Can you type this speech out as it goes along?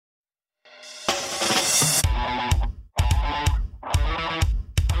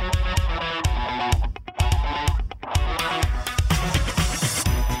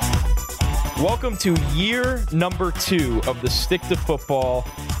Welcome to year number 2 of the Stick to Football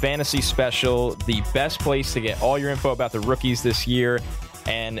Fantasy Special, the best place to get all your info about the rookies this year.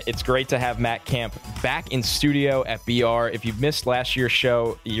 And it's great to have Matt Camp back in studio at BR. If you've missed last year's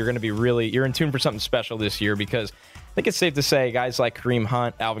show, you're in tune for something special this year, because I think it's safe to say guys like Kareem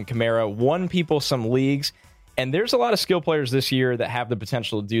Hunt, Alvin Kamara won people some leagues, and there's a lot of skill players this year that have the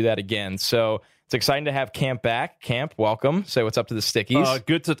potential to do that again. So it's exciting to have Camp back. Camp, welcome. Say what's up to the Stickies.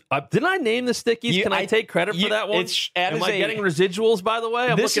 Good to. Didn't I name the Stickies? Can I take credit for that one? Am I getting residuals, by the way?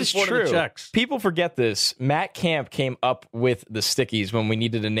 I'm this looking is forward true. to the checks. People forget this. Matt Camp came up with the Stickies when we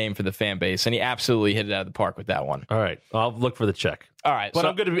needed a name for the fan base, and he absolutely hit it out of the park with that one. All right, I'll look for the check. All right, but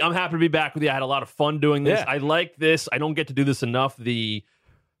I'm happy to be back with you. I had a lot of fun doing this. Yeah. I like this. I don't get to do this enough. The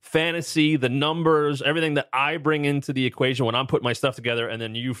fantasy, the numbers, everything that I bring into the equation when I'm putting my stuff together, and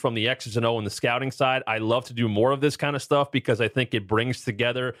then you from the X's and O and the scouting side. I love to do more of this kind of stuff because I think it brings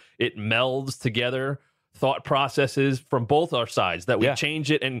together, it melds together thought processes from both our sides, that we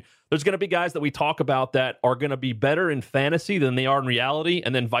change it. And there's going to be guys that we talk about that are going to be better in fantasy than they are in reality,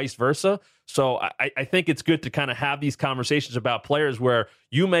 and then vice versa. So I think it's good to kind of have these conversations about players where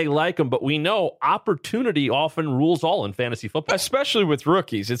you may like them, but we know opportunity often rules all in fantasy football. Especially with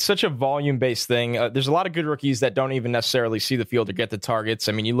rookies. It's such a volume-based thing. There's a lot of good rookies that don't even necessarily see the field or get the targets.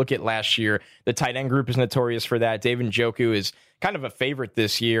 I mean, you look at last year, the tight end group is notorious for that. David Njoku is kind of a favorite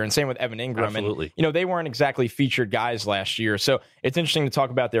this year, and same with Evan Ingram. Absolutely. And, they weren't exactly featured guys last year. So it's interesting to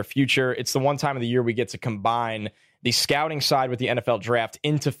talk about their future. It's the one time of the year we get to combine the scouting side with the NFL draft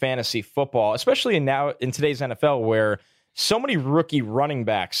into fantasy football, especially in today's NFL, where so many rookie running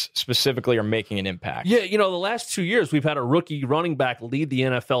backs specifically are making an impact. Yeah, the last 2 years, we've had a rookie running back lead the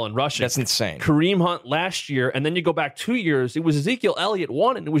NFL in rushing. That's insane. Kareem Hunt last year, and then you go back 2 years, it was Ezekiel Elliott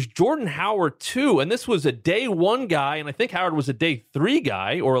 1, and it was Jordan Howard 2, and this was a day 1 guy, and I think Howard was a day 3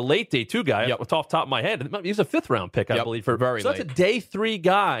 guy, or a late day 2 guy, off the top of my head. He was a 5th-round pick, I believe. Very late. That's a day 3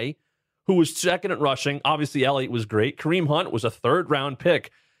 guy who was second at rushing. Obviously, Elliott was great. Kareem Hunt was a 3rd-round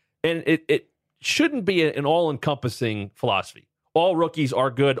pick, and it shouldn't be an all-encompassing philosophy. All rookies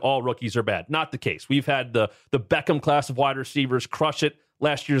are good, all rookies are bad. Not the case. We've had the Beckham class of wide receivers crush it.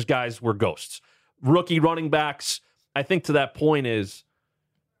 Last year's guys were ghosts. Rookie running backs, I think to that point is,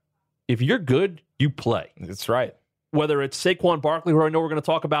 if you're good, you play. That's right. Whether it's Saquon Barkley, who I know we're going to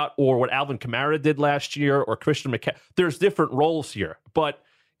talk about, or what Alvin Kamara did last year, or Christian McCaffrey, there's different roles here. But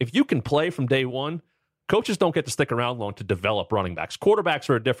if you can play from day one, coaches don't get to stick around long to develop running backs. Quarterbacks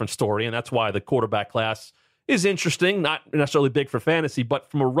are a different story, and that's why the quarterback class is interesting, not necessarily big for fantasy, but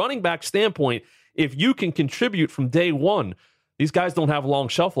from a running back standpoint, if you can contribute from day one, these guys don't have long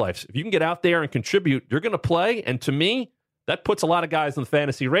shelf lives. If you can get out there and contribute, you're going to play. And to me, that puts a lot of guys on the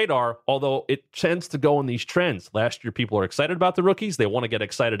fantasy radar, although it tends to go in these trends. Last year, people are excited about the rookies. They want to get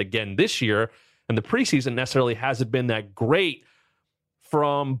excited again this year. And the preseason necessarily hasn't been that great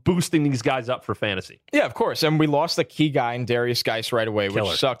from boosting these guys up for fantasy. Yeah, of course. And we lost the key guy in Darius Geis right away,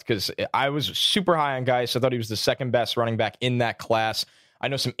 which sucked because I was super high on Geis. I thought he was the second best running back in that class. I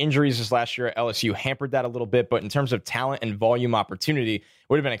know some injuries this last year at LSU hampered that a little bit, but in terms of talent and volume opportunity, it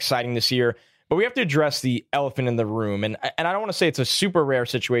would have been exciting this year. But we have to address the elephant in the room. And I don't want to say it's a super rare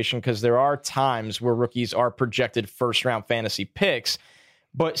situation because there are times where rookies are projected first-round fantasy picks.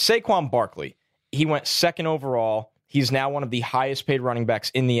 But Saquon Barkley, he went 2nd overall. He's now one of the highest paid running backs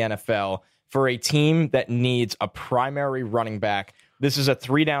in the NFL for a team that needs a primary running back. This is a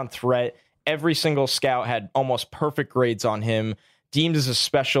 3-down threat. Every single scout had almost perfect grades on him, deemed as a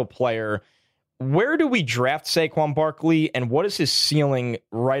special player. Where do we draft Saquon Barkley, and what is his ceiling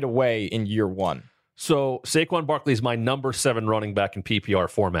right away in year 1? So Saquon Barkley is my number 7 running back in PPR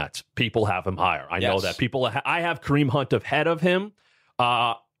formats. People have him higher. I know that. I have Kareem Hunt ahead of him.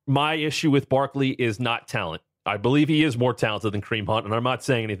 My issue with Barkley is not talent. I believe he is more talented than Kareem Hunt, and I'm not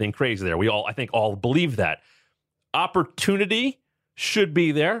saying anything crazy there. I think all believe that. Opportunity should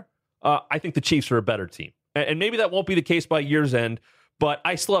be there. I think the Chiefs are a better team. And maybe that won't be the case by year's end, but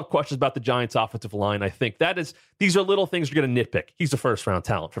I still have questions about the Giants' offensive line. I think these are little things you're going to nitpick. He's a first-round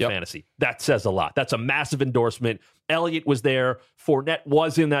talent for fantasy. That says a lot. That's a massive endorsement. Elliott was there. Fournette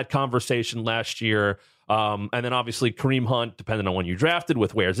was in that conversation last year. And then obviously Kareem Hunt, depending on when you drafted,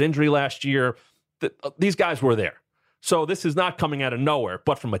 with Ware's injury last year. These guys were there. So this is not coming out of nowhere.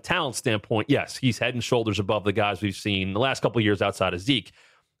 But from a talent standpoint, yes, he's head and shoulders above the guys we've seen the last couple of years outside of Zeke.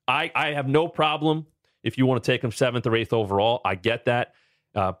 I have no problem if you want to take him 7th or 8th overall. I get that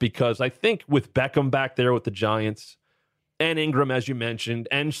because I think with Beckham back there with the Giants and Ingram, as you mentioned,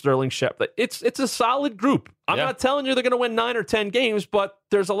 and Sterling Shepard. It's a solid group. I'm not telling you they're going to win 9 or 10 games, but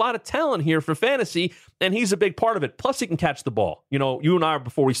there's a lot of talent here for fantasy, and he's a big part of it. Plus, he can catch the ball. You know, you and I,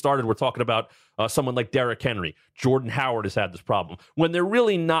 before we started, we're talking about someone like Derrick Henry. Jordan Howard has had this problem when they're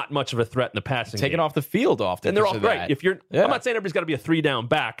really not much of a threat in the passing game. Taken off the field often. And they're all great. If you're, I'm not saying everybody's got to be a 3-down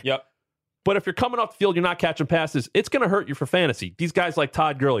back. Yep. But if you're coming off the field, you're not catching passes, it's going to hurt you for fantasy. These guys like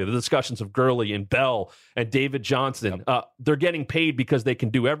Todd Gurley, the discussions of Gurley and Bell and David Johnson, they're getting paid because they can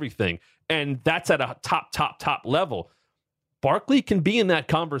do everything. And that's at a top level. Barkley can be in that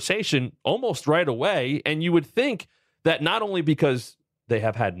conversation almost right away. And you would think that not only because they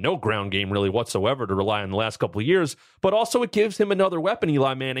have had no ground game really whatsoever to rely on the last couple of years, but also it gives him another weapon,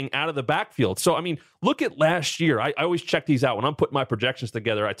 Eli Manning, out of the backfield. So, I mean, look at last year. I always check these out. When I'm putting my projections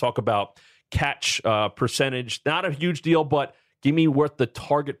together, I talk about catch percentage. Not a huge deal, but give me what the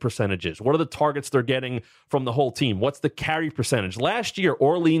target percentage is. What are the targets they're getting from the whole team? What's the carry percentage? Last year,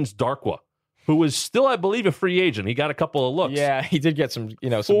 Orleans Darkwa, who was still, I believe, a free agent. He got a couple of looks. Yeah, he did get some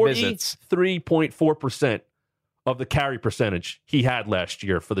visits. 43.4% of the carry percentage he had last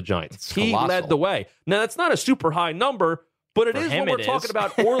year for the Giants. He led the way. Now, that's not a super high number, but it is when we're talking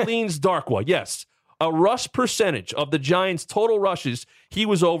about Orleans Darkwa. Yes, a rush percentage of the Giants' total rushes, he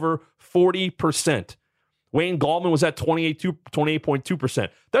was over 40%. Wayne Gallman was at 28.2%.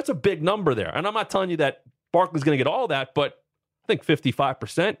 That's a big number there. And I'm not telling you that Barkley's going to get all that, but I think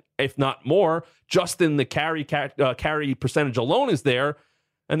 55%, if not more, just in the carry percentage alone is there.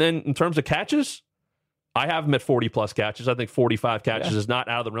 And then in terms of catches, I have him at 40-plus catches. I think 45 catches is not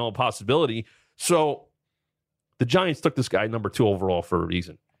out of the realm of possibility. So the Giants took this guy number 2 overall for a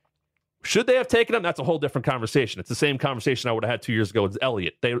reason. Should they have taken him? That's a whole different conversation. It's the same conversation I would have had 2 years ago with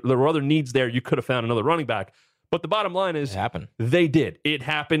Elliott. There were other needs there. You could have found another running back. But the bottom line is, they did. It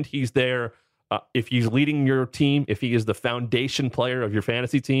happened. He's there. If he's leading your team, if he is the foundation player of your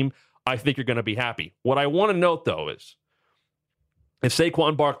fantasy team, I think you're going to be happy. What I want to note, though, is if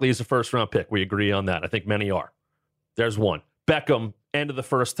Saquon Barkley is a first-round pick, we agree on that. I think many are. There's one. Beckham, end of the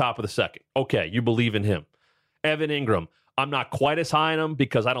first, top of the second. Okay, you believe in him. Evan Ingram, I'm not quite as high on him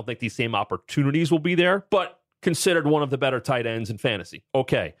because I don't think these same opportunities will be there, but considered one of the better tight ends in fantasy.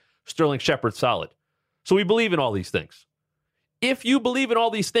 Okay, Sterling Shepard, solid. So we believe in all these things. If you believe in all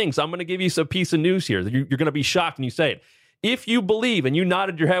these things, I'm going to give you some piece of news here. You're going to be shocked when you say it. If you believe, and you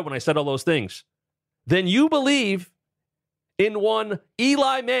nodded your head when I said all those things, then you believe in one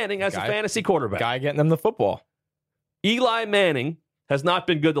Eli Manning as a fantasy quarterback. Guy getting them the football. Eli Manning has not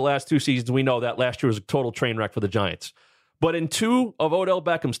been good the last 2 seasons. We know that. Last year was a total train wreck for the Giants. But in 2 of Odell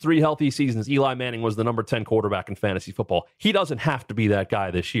Beckham's 3 healthy seasons, Eli Manning was the number 10 quarterback in fantasy football. He doesn't have to be that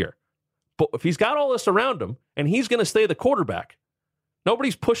guy this year. But if he's got all this around him and he's going to stay the quarterback,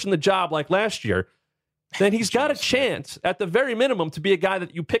 nobody's pushing the job like last year, then he's got a chance at the very minimum to be a guy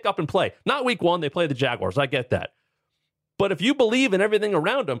that you pick up and play. Not week 1, they play the Jaguars. I get that. But if you believe in everything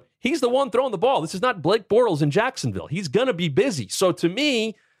around him, he's the one throwing the ball. This is not Blake Bortles in Jacksonville. He's going to be busy. So to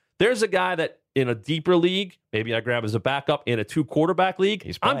me, there's a guy that in a deeper league, maybe I grab as a backup in a 2-quarterback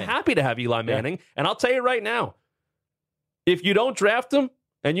league. I'm happy to have Eli Manning. Yeah. And I'll tell you right now, if you don't draft him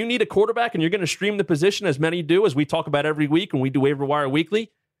and you need a quarterback and you're going to stream the position as many do, as we talk about every week when we do Waiver Wire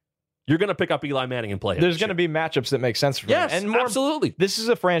Weekly, you're going to pick up Eli Manning and play him. There's going to be matchups that make sense for him. Yes, and absolutely. This is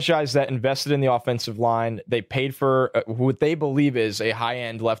a franchise that invested in the offensive line. They paid for what they believe is a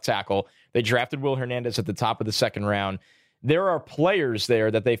high-end left tackle. They drafted Will Hernandez at the top of the 2nd round. There are players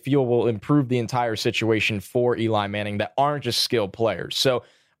there that they feel will improve the entire situation for Eli Manning that aren't just skilled players. So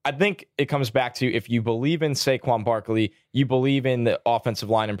I think it comes back to if you believe in Saquon Barkley, you believe in the offensive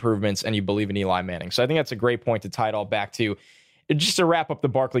line improvements, and you believe in Eli Manning. So I think that's a great point to tie it all back to. Just to wrap up the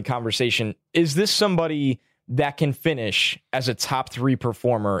Barkley conversation, is this somebody that can finish as a top 3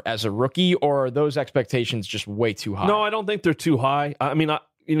 performer as a rookie, or are those expectations just way too high? No, I don't think they're too high. I mean,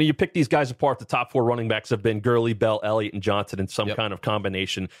 you pick these guys apart. The top 4 running backs have been Gurley, Bell, Elliott, and Johnson in some kind of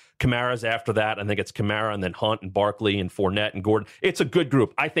combination. Kamara's after that. I think it's Kamara and then Hunt and Barkley and Fournette and Gordon. It's a good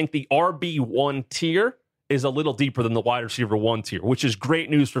group. I think the RB1 tier is a little deeper than the wide receiver 1 tier, which is great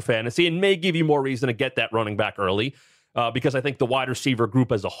news for fantasy and may give you more reason to get that running back early. Because I think the wide receiver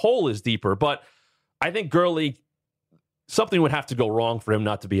group as a whole is deeper. But I think Gurley, something would have to go wrong for him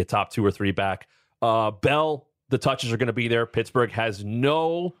not to be a top 2 or 3 back. Bell, the touches are going to be there. Pittsburgh has they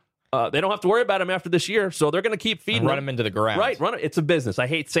don't have to worry about him after this year, so they're going to keep feeding run him into the ground. Right, run it. It's a business. I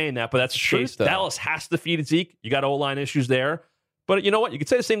hate saying that, but that's the case. Dallas has to feed Zeke. You got O-line issues there. But you know what? You could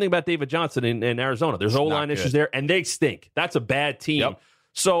say the same thing about David Johnson in Arizona. There's O-line issues there, and they stink. That's a bad team. Yep.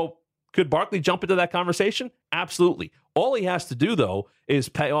 So could Barkley jump into that conversation? Absolutely. All he has to do, though, is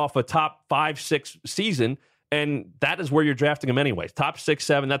pay off a top 5-6 season And that is where you're drafting him anyways. Top 6,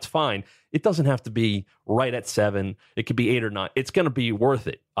 7, that's fine. It doesn't have to be right at 7. It could be 8 or 9. It's going to be worth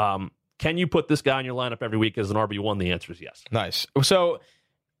it. Can you put this guy in your lineup every week as an RB1? The answer is yes. Nice. So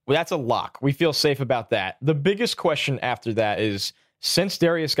that's a lock. We feel safe about that. The biggest question after that is, since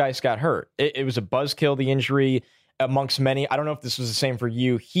Derrius Guice got hurt, it was a buzzkill, the injury amongst many. I don't know if this was the same for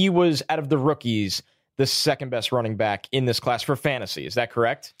you. He was, out of the rookies, the second best running back in this class for fantasy. Is that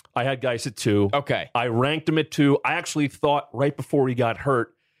correct? I had Guice at 2. Okay. I ranked him at 2. I actually thought right before he got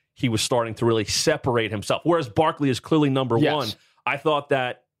hurt, he was starting to really separate himself. Whereas Barkley is clearly number 1. I thought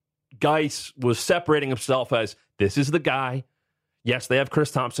that Guice was separating himself as, this is the guy. Yes, they have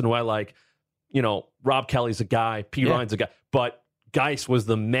Chris Thompson, who I like. Rob Kelly's a guy. P. Ryan's a guy. But Guice was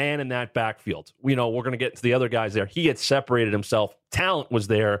the man in that backfield. We're going to get to the other guys there. He had separated himself. Talent was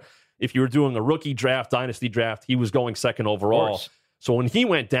there. If you were doing a rookie draft, dynasty draft, he was going second overall. So when he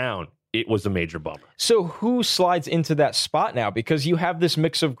went down, it was a major bummer. So who slides into that spot now? Because you have this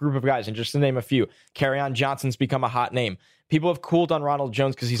mix of group of guys, and just to name a few, Kerryon Johnson's become a hot name. People have cooled on Ronald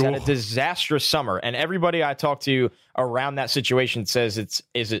Jones because he's had a disastrous summer, and everybody I talk to around that situation says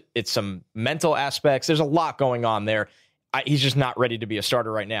it's some mental aspects. There's a lot going on there. He's just not ready to be a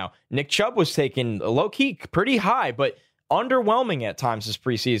starter right now. Nick Chubb was taken low-key pretty high, but underwhelming at times this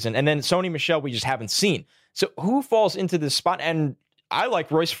preseason. And then Sony Michel, we just haven't seen. So who falls into this spot? And I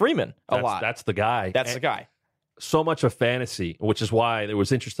like Royce Freeman a lot. That's the guy. That's the guy. So much of fantasy, which is why there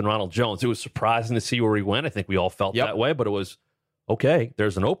was interest in Ronald Jones. It was surprising to see where he went. I think we all felt that way, but it was, okay,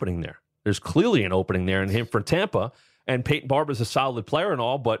 there's an opening there. There's clearly an opening there in him for Tampa. And Peyton Barber's a solid player and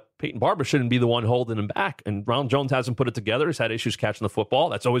all, but Peyton Barber shouldn't be the one holding him back. And Ronald Jones hasn't put it together. He's had issues catching the football.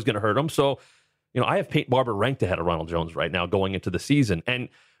 That's always going to hurt him. So, I have Peyton Barber ranked ahead of Ronald Jones right now going into the season. And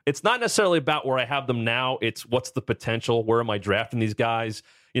it's not necessarily about where I have them now. It's what's the potential? Where am I drafting these guys?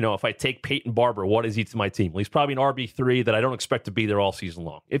 If I take Peyton Barber, what is he to my team? Well, he's probably an RB3 that I don't expect to be there all season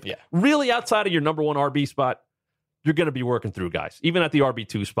long. If really outside of your number 1 RB spot, you're going to be working through guys, even at the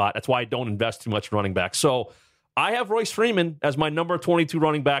RB2 spot. That's why I don't invest too much in running back. So I have Royce Freeman as my number 22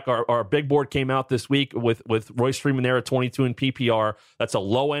 running back. Our big board came out this week with Royce Freeman there at 22 in PPR. That's a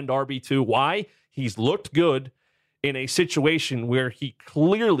low-end RB2. Why? He's looked good in a situation where he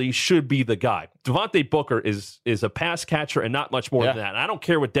clearly should be the guy. Devontae Booker is a pass catcher and not much more than that. And I don't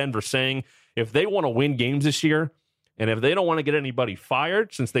care what Denver's saying. If they want to win games this year, and if they don't want to get anybody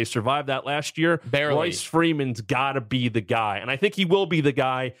fired since they survived that last year, Royce Freeman's got to be the guy. And I think he will be the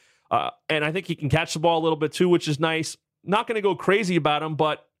guy. And I think he can catch the ball a little bit too, which is nice. Not going to go crazy about him,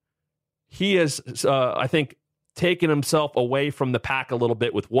 but he has, I think, taken himself away from the pack a little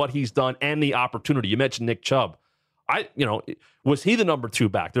bit with what he's done and the opportunity. You mentioned Nick Chubb. Was he the number 2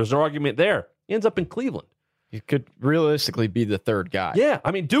 back? There's an argument there. He ends up in Cleveland. He could realistically be the third guy. Yeah.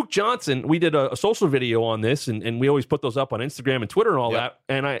 I mean, Duke Johnson, we did a social video on this, and we always put those up on Instagram and Twitter and all that.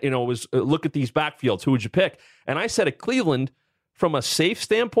 And I, was look at these backfields. Who would you pick? And I said at Cleveland, from a safe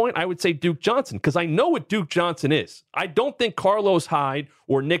standpoint, I would say Duke Johnson, because I know what Duke Johnson is. I don't think Carlos Hyde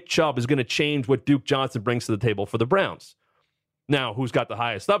or Nick Chubb is going to change what Duke Johnson brings to the table for the Browns. Now, who's got the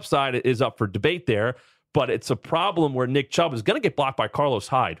highest upside is up for debate there. But it's a problem where Nick Chubb is going to get blocked by Carlos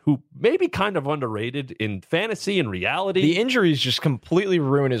Hyde, who may be kind of underrated in fantasy and reality. The injuries just completely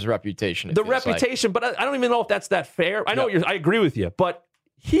ruin his reputation. The reputation, but I don't even know if that's that fair. I know I agree with you, but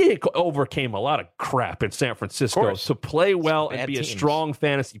he overcame a lot of crap in San Francisco to play well and be a strong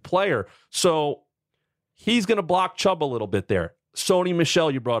fantasy player. So he's going to block Chubb a little bit there. Sony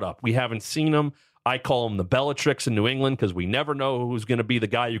Michel, you brought up. We haven't seen him. I call him the Bellatrix in New England because we never know who's going to be the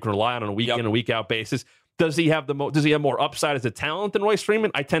guy you can rely on a week in and week out basis. Does he have more upside as a talent than Royce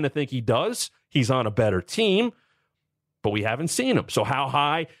Freeman? I tend to think he does. He's on a better team, but we haven't seen him. So how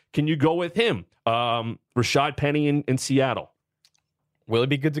high can you go with him? Rashad Penny in Seattle. Will he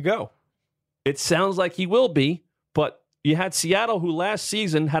be good to go? It sounds like he will be, but you had Seattle, who last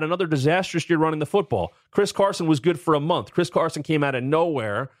season had another disastrous year running the football. Chris Carson was good for a month. Chris Carson came out of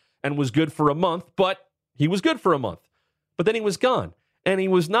nowhere and was good for a month, but he was good for a month. But then he was gone. And he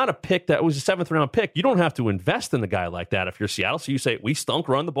was not a pick that was a 7th-round pick. You don't have to invest in a guy like that if you're Seattle. So you say, we stunk,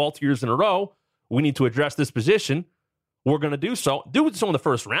 run the ball 2 years in a row. We need to address this position. We're going to do so. Doing so in the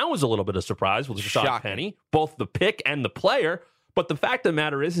first round was a little bit of surprise with Rashad Penny, both the pick and the player. But the fact of the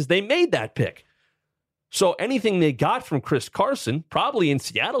matter is they made that pick. So anything they got from Chris Carson, probably in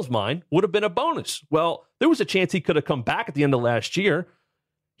Seattle's mind, would have been a bonus. Well, there was a chance he could have come back at the end of last year.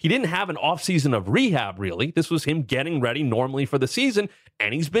 He didn't have an offseason of rehab, really. This was him getting ready normally for the season,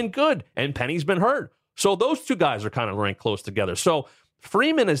 and he's been good, and Penny's been hurt. So those two guys are kind of ranked close together. So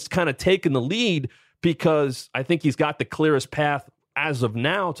Freeman has kind of taken the lead, because I think he's got the clearest path as of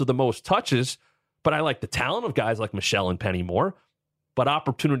now to the most touches. But I like the talent of guys like Michel and Penny more. But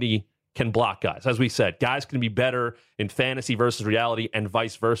opportunity can block guys. As we said, guys can be better in fantasy versus reality and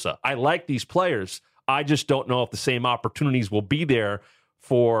vice versa. I like these players. I just don't know if the same opportunities will be there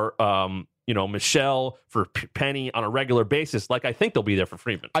for Michel, for Penny on a regular basis, like I think they'll be there for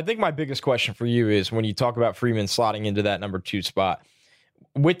Freeman. I think my biggest question for you is when you talk about Freeman slotting into that number 2 spot,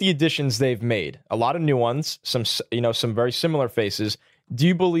 with the additions they've made, a lot of new ones, some very similar faces. Do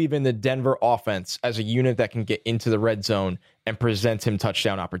you believe in the Denver offense as a unit that can get into the red zone and present him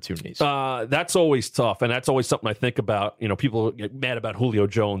touchdown opportunities? That's always tough, and that's always something I think about. People get mad about Julio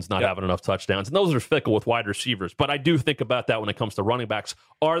Jones not having enough touchdowns, and those are fickle with wide receivers. But I do think about that when it comes to running backs.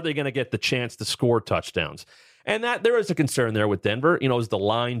 Are they going to get the chance to score touchdowns? And that there is a concern there with Denver. Is the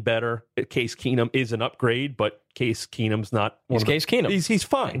line better? Case Keenum is an upgrade, but Case Keenum's not. Case Keenum. He's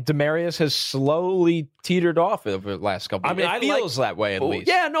fine. Demarius has slowly teetered off over the last couple. It feels that way at least.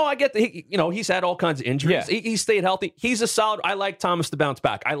 Yeah, no, I get that. He's had all kinds of injuries. Yeah. He stayed healthy. He's a solid. I like Thomas to bounce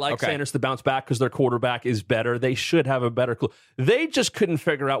back. I like Sanders to bounce back because their quarterback is better. They should have a better clue. They just couldn't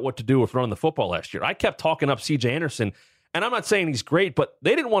figure out what to do with running the football last year. I kept talking up C.J. Anderson. And I'm not saying he's great, but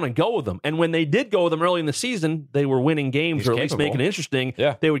they didn't want to go with him. And when they did go with him early in the season, they were winning games or at least making it interesting.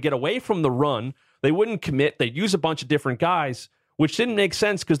 Yeah. They would get away from the run. They wouldn't commit. They'd use a bunch of different guys, which didn't make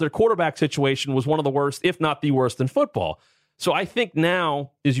sense because their quarterback situation was one of the worst, if not the worst in football. So I think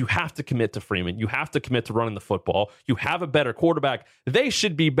now is you have to commit to Freeman. You have to commit to running the football. You have a better quarterback. They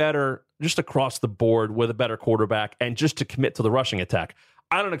should be better just across the board with a better quarterback and just to commit to the rushing attack.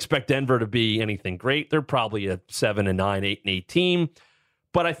 I don't expect Denver to be anything great. They're probably a 7-9, 8-8 team.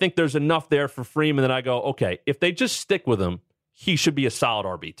 But I think there's enough there for Freeman that I go, okay, if they just stick with him, he should be a solid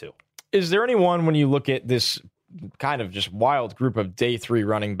RB2. Is there anyone, when you look at this kind of just wild group of day 3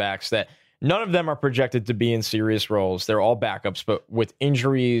 running backs, that none of them are projected to be in serious roles? They're all backups, but with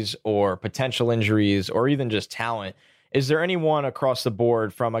injuries or potential injuries or even just talent, is there anyone across the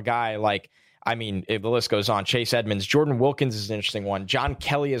board from a guy like, if the list goes on, Chase Edmonds, Jordan Wilkins is an interesting one, John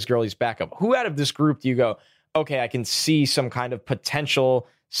Kelly as Gurley's backup. Who out of this group do you go, okay, I can see some kind of potential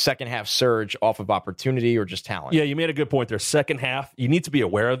second half surge off of opportunity or just talent? Yeah, you made a good point there. Second half, you need to be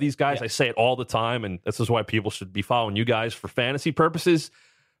aware of these guys. Yeah. I say it all the time, and this is why people should be following you guys for fantasy purposes,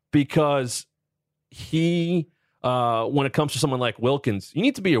 because when it comes to someone like Wilkins, you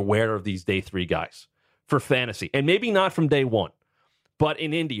need to be aware of these day 3 guys for fantasy, and maybe not from day 1, but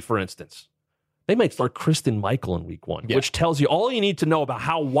in Indy, for instance. They might start Christine Michael in week 1, which tells you all you need to know about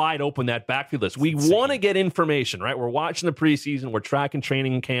how wide open that backfield is. We want to get information, right? We're watching the preseason. We're tracking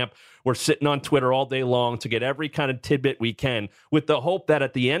training camp. We're sitting on Twitter all day long to get every kind of tidbit we can with the hope that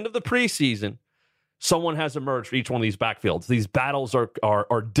at the end of the preseason, someone has emerged for each one of these backfields. These battles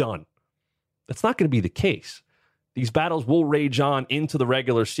are done. That's not going to be the case. These battles will rage on into the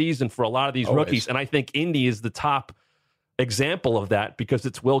regular season for a lot of these rookies, and I think Indy is the top example of that because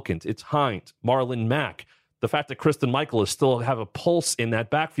it's Wilkins, it's Hines, Marlon Mack. The fact that Christine Michael is still have a pulse in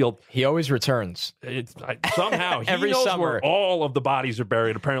that backfield. He always returns. Somehow every he knows summer where all of the bodies are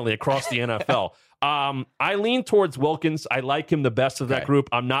buried, apparently, across the NFL. I lean towards Wilkins. I like him the best of that group.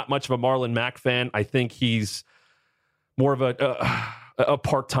 I'm not much of a Marlon Mack fan. I think he's more of a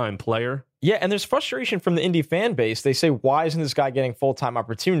part-time player. Yeah, and there's frustration from the Indy fan base. They say, why isn't this guy getting full-time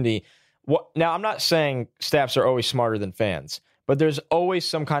opportunity? Now, I'm not saying staffs are always smarter than fans, but there's always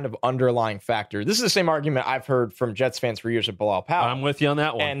some kind of underlying factor. This is the same argument I've heard from Jets fans for years with Bilal Powell. I'm with you on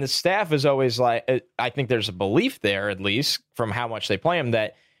that one. And the staff is always like, I think there's a belief there, at least from how much they play him,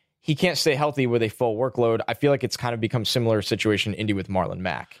 that he can't stay healthy with a full workload. I feel like it's kind of become similar situation in Indy with Marlon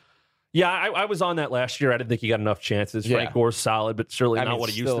Mack. Yeah, I was on that last year. I didn't think he got enough chances. Yeah. Frank Gore's solid, but certainly not what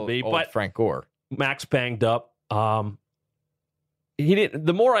he used to be. But Frank Gore. Max banged up. He didn't.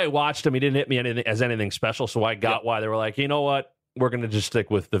 The more I watched him, he didn't hit me anything special. So I got why they were like, you know what, we're going to just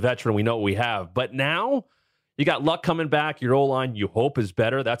stick with the veteran. We know what we have. But now you got Luck coming back. Your O-line, you hope, is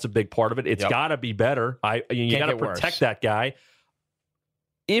better. That's a big part of it. It's got to be better. You got to protect that guy.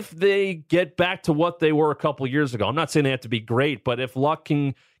 If they get back to what they were a couple of years ago, I'm not saying they have to be great, but if Luck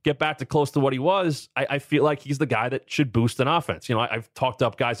can get back to close to what he was, I feel like he's the guy that should boost an offense. I've talked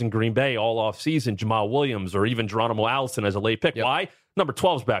up guys in Green Bay all offseason, Jamal Williams or even Geronimo Allison as a late pick. Why? Number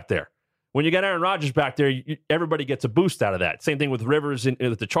 12's back there. When you got Aaron Rodgers back there, everybody gets a boost out of that. Same thing with Rivers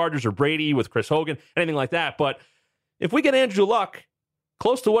with the Chargers or Brady with Chris Hogan, anything like that. But if we get Andrew Luck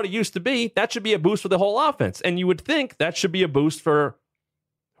close to what he used to be, that should be a boost for the whole offense. And you would think that should be a boost for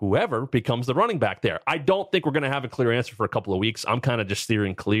whoever becomes the running back there. I don't think we're going to have a clear answer for a couple of weeks. I'm kind of just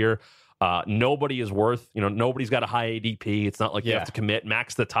steering clear. Nobody is worth, nobody's got a high ADP. It's not like you have to commit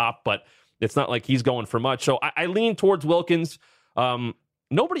max the top, but it's not like he's going for much. So I lean towards Wilkins.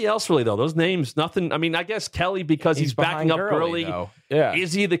 Nobody else really, though. Those names, nothing. I mean, I guess Kelly, because he's backing up Gurley. Yeah.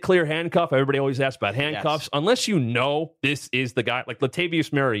 Is he the clear handcuff? Everybody always asks about handcuffs. Yes. Unless you know this is the guy. Like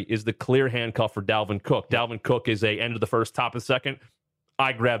Latavius Murray is the clear handcuff for Dalvin Cook. Dalvin Cook is a end of the first, top of the second.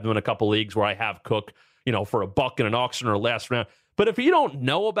 I grabbed him in a couple leagues where I have Cook, for $1 in an auction or a last round. But if you don't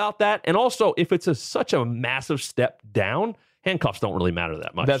know about that, and also if it's such a massive step down, handcuffs don't really matter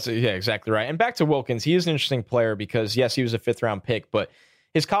that much. Exactly right. And back to Wilkins, he is an interesting player because, yes, he was a 5th-round pick, but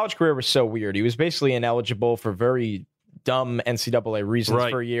his college career was so weird. He was basically ineligible for very dumb NCAA reasons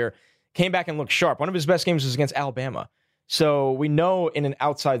for a year. Came back and looked sharp. One of his best games was against Alabama. So we know in an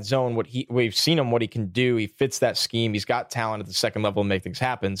outside zone we've seen him, what he can do. He fits that scheme. He's got talent at the second level to make things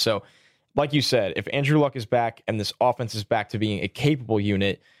happen. So like you said, if Andrew Luck is back and this offense is back to being a capable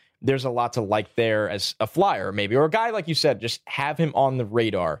unit, there's a lot to like there as a flyer, maybe, or a guy, like you said, just have him on the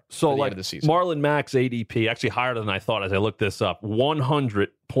radar for the end of the season. Marlon Mack's ADP, actually higher than I thought as I looked this up,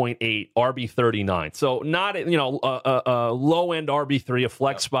 100.8, RB39. So not, a low-end RB3, a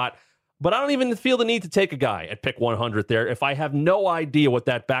flex spot. But I don't even feel the need to take a guy at pick 100 there if I have no idea what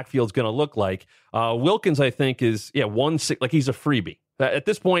that backfield's going to look like. Wilkins, I think, is, 1-6, like he's a freebie. At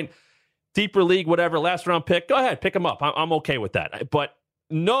this point, deeper league, whatever, last-round pick, go ahead, pick him up. I'm okay with that. But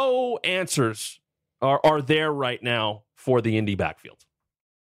no answers are there right now for the Indy backfield.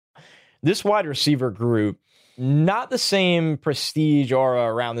 This wide receiver group, not the same prestige aura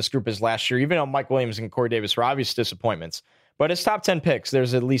around this group as last year, even though Mike Williams and Corey Davis were obvious disappointments. But as top 10 picks,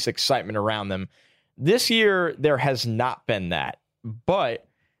 there's at least excitement around them. This year, there has not been that. But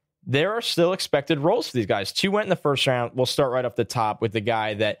there are still expected roles for these guys. 2 went in the first round. We'll start right off the top with the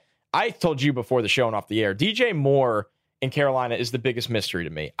guy that I told you before the show and off the air. DJ Moore in Carolina is the biggest mystery to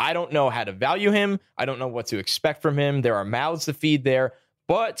me. I don't know how to value him. I don't know what to expect from him. There are mouths to feed there.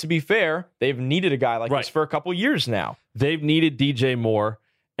 But to be fair, they've needed a guy like this for a couple years now. They've needed DJ Moore.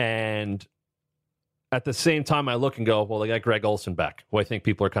 And at the same time, I look and go, well, they got Greg Olsen back, who I think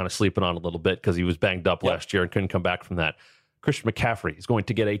people are kind of sleeping on a little bit because he was banged up last year and couldn't come back from that. Christian McCaffrey is going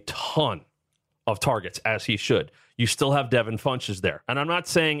to get a ton of targets, as he should. You still have Devin Funchess there. And I'm not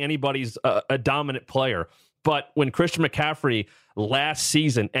saying anybody's a dominant player, but when Christian McCaffrey last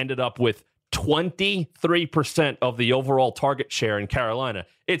season ended up with 23% of the overall target share in Carolina,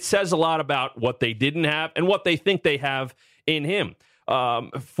 it says a lot about what they didn't have and what they think they have in him.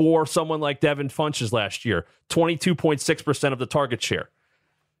 For someone like Devin Funchess last year, 22.6% of the target share.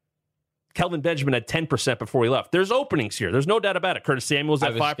 Kelvin Benjamin had 10% before he left. There's openings here. There's no doubt about it. Curtis Samuel's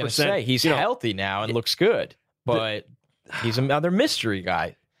at 5%. Say, he's healthy now and looks good, but he's another mystery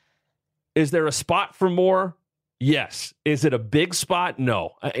guy. Is there a spot for Moore? Yes. Is it a big spot?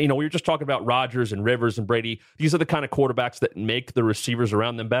 No. We were just talking about Rodgers and Rivers and Brady. These are the kind of quarterbacks that make the receivers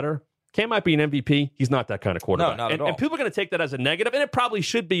around them better. Cam might be an MVP. He's not that kind of quarterback. No, not at all. And people are going to take that as a negative, and it probably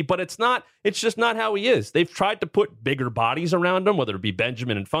should be, but it's not. It's just not how he is. They've tried to put bigger bodies around him, whether it be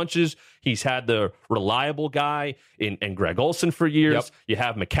Benjamin and Funchess. He's had the reliable guy in Greg Olsen for years. Yep. You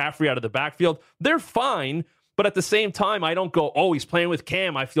have McCaffrey out of the backfield. They're fine, but at the same time, I don't go, oh, he's playing with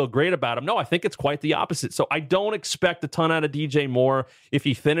Cam, I feel great about him. No, I think it's quite the opposite. So I don't expect a ton out of DJ Moore. If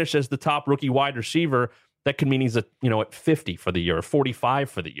he finishes the top rookie wide receiver, that could mean he's at 50 for the year, or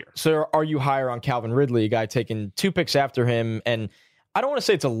 45 for the year. So are you higher on Calvin Ridley, a guy taking 2 picks after him? And I don't want to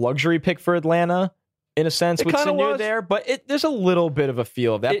say it's a luxury pick for Atlanta in a sense with Sanu there, but there's a little bit of a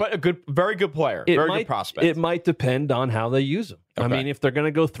feel of that. But very good player, very good prospect. It might depend on how they use him. Okay. I mean, if they're going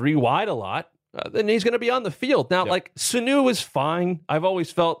to go 3 wide a lot, then he's going to be on the field. Now, like, Sanu is fine. I've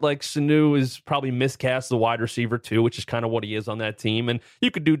always felt like Sanu is probably miscast the wide receiver too, which is kind of what he is on that team. And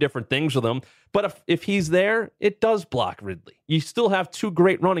you could do different things with him. But if he's there, it does block Ridley. You still have 2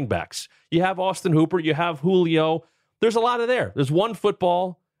 great running backs. You have Austin Hooper. You have Julio. There's a lot of there. There's one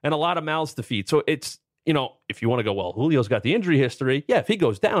football and a lot of mouths to feed. So it's, if you want to go, well, Julio's got the injury history. Yeah, if he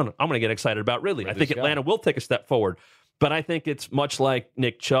goes down, I'm going to get excited about Ridley. I think Atlanta will take a step forward. But I think it's much like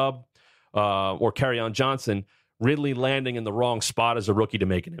Nick Chubb, or Kerryon Johnson, Ridley landing in the wrong spot as a rookie to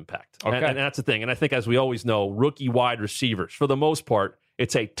make an impact. Okay. And that's the thing. And I think, as we always know, rookie wide receivers, for the most part,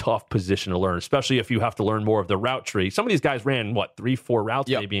 it's a tough position to learn, especially if you have to learn more of the route tree. Some of these guys ran, 3-4 routes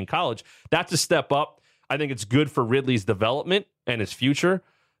maybe in college. That's a step up. I think it's good for Ridley's development and his future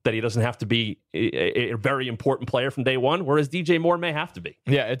that he doesn't have to be a very important player from day one, whereas DJ Moore may have to be.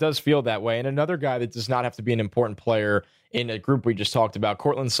 Yeah, it does feel that way. And another guy that does not have to be an important player in a group we just talked about,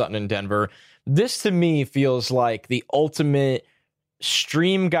 Courtland Sutton in Denver. This, to me, feels like the ultimate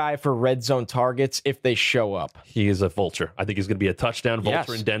stream guy for red zone targets if they show up. He is a vulture. I think he's going to be a touchdown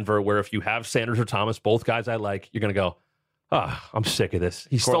vulture in Denver, where if you have Sanders or Thomas, both guys I like, you're going to go, I'm sick of this.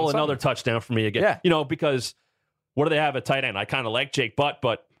 He stole another touchdown from me again. Yeah. Because What do they have at tight end? I kind of like Jake Butt,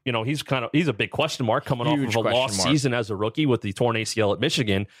 but he's a big question mark coming off of a lost season as a rookie with the torn ACL at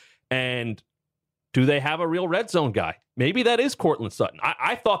Michigan. And do they have a real red zone guy? Maybe that is Courtland Sutton.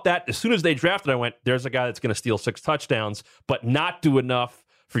 I thought that as soon as they drafted, I went, there's a guy that's going to steal 6 touchdowns, but not do enough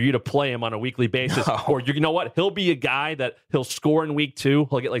for you to play him on a weekly basis. No. Or you know what? He'll be a guy that he'll score in week 2.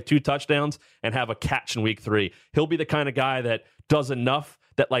 He'll get like 2 touchdowns and have a catch in week 3. He'll be the kind of guy that does enough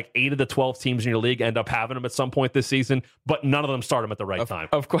that like 8 of the 12 teams in your league end up having him at some point this season, but none of them start him at the right time.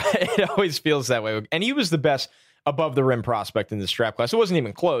 Of course, it always feels that way. And he was the best above the rim prospect in this draft class. It wasn't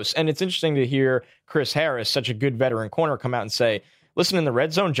even close. And it's interesting to hear Chris Harris, such a good veteran corner, come out and say, listen, in the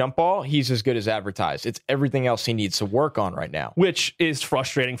red zone jump ball, he's as good as advertised. It's everything else he needs to work on right now. Which is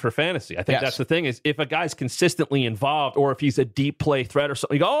frustrating for fantasy. I think that's the thing is if a guy's consistently involved or if he's a deep play threat or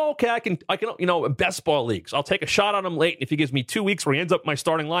something, you go, oh, okay, I can, best ball leagues. I'll take a shot on him late. And if he gives me 2 weeks where he ends up in my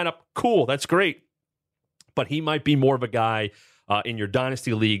starting lineup, cool, that's great. But he might be more of a guy in your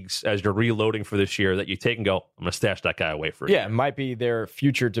dynasty leagues as you're reloading for this year that you take and go, I'm going to stash that guy away for a year. It might be their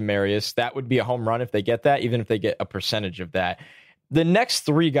future Demaryius. That would be a home run if they get that, even if they get a percentage of that. The next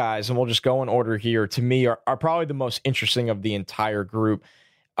 3 guys, and we'll just go in order here, to me are probably the most interesting of the entire group.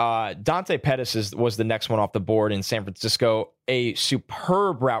 Dante Pettis was the next one off the board in San Francisco, a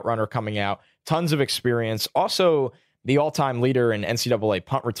superb route runner coming out, tons of experience, also the all-time leader in NCAA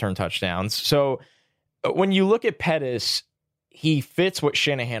punt return touchdowns. So when you look at Pettis, he fits what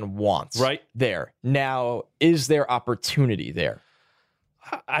Shanahan wants right there. Now, is there opportunity there?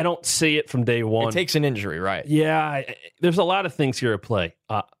 I don't see it from day one. It takes an injury, right? Yeah, there's a lot of things here at play.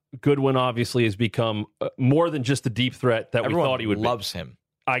 Goodwin obviously has become more than just the deep threat that Everyone we thought he would be. Loves him.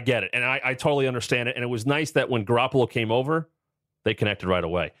 I get it, and I totally understand it. And it was nice that when Garoppolo came over, they connected right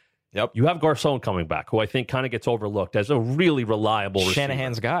away. Yep. You have Garcon coming back, who I think kind of gets overlooked as a really reliable receiver.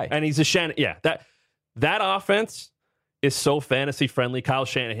 Shanahan's guy. And he's a Shanahan. Yeah, that offense is so fantasy friendly. Kyle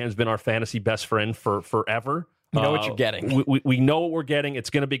Shanahan's been our fantasy best friend for forever. You know what you're getting. We know what we're getting. It's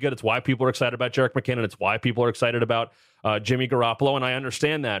going to be good. It's why people are excited about Jerick McKinnon. It's why people are excited about Jimmy Garoppolo, and I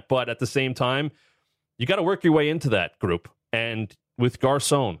understand that. But at the same time, you got to work your way into that group. And with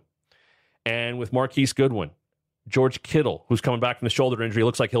Garcon and with Marquise Goodwin, George Kittle, who's coming back from the shoulder injury,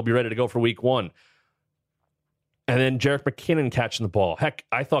 looks like he'll be ready to go for week 1. And then Jerick McKinnon catching the ball. Heck,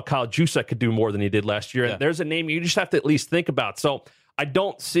 I thought Kyle Juszczyk could do more than he did last year. And there's a name you just have to at least think about. So I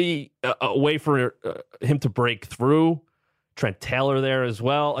don't see a way for him to break through. Trent Taylor there as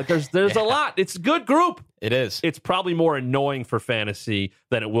well. Like there's a lot. It's a good group. It is. It's probably more annoying for fantasy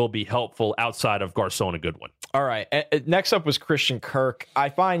than it will be helpful outside of Garcon, a good one. All right. Next up was Christian Kirk. I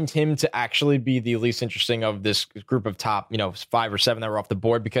find him to actually be the least interesting of this group of top, 5 or 7 that were off the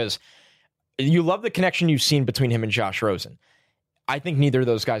board because you love the connection you've seen between him and Josh Rosen. I think neither of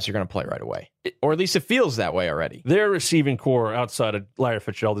those guys are going to play right away, or at least it feels that way already. Their receiving core outside of Larry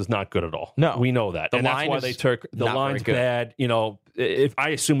Fitzgerald is not good at all. No, we know that, and that's why they took the line's bad. If I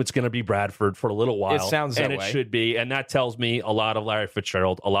assume it's going to be Bradford for a little while, it sounds that way, and it should be, and that tells me a lot of Larry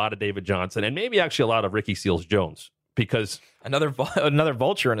Fitzgerald, a lot of David Johnson, and maybe actually a lot of Ricky Seals-Jones. Because another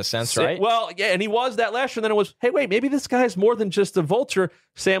vulture in a sense, right? Well, yeah, and he was that last year. Then it was, hey, wait, maybe this guy's more than just a vulture.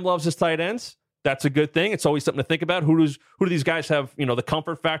 Sam loves his tight ends. That's a good thing. It's always something to think about. Who do these guys have, the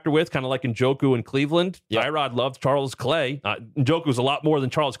comfort factor with? Kind of like Njoku in Cleveland. Yep. Tyrod loved Charles Clay. Njoku's a lot more than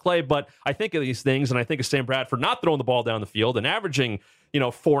Charles Clay, but I think of these things, and I think of Sam Bradford not throwing the ball down the field and averaging,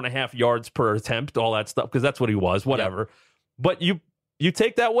 4.5 yards per attempt, all that stuff, because that's what he was, whatever. Yep. But you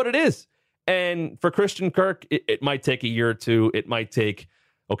take that what it is. And for Christian Kirk, it might take a year or two. It might take,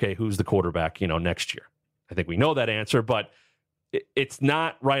 okay, who's the quarterback, next year? I think we know that answer, but it's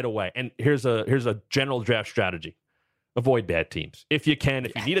not right away. And here's a general draft strategy. Avoid bad teams. If you can,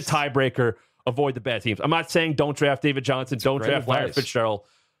 if you need a tiebreaker, avoid the bad teams. I'm not saying don't draft David Johnson, don't draft Larry Fitzgerald.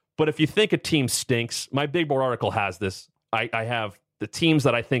 But if you think a team stinks, my Big Board article has this. I have the teams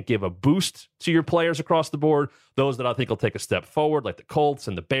that I think give a boost to your players across the board, those that I think will take a step forward, like the Colts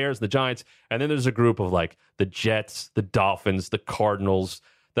and the Bears and the Giants. And then there's a group of like the Jets, the Dolphins, the Cardinals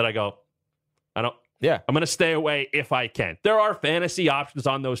that I go, I'm going to stay away if I can. There are fantasy options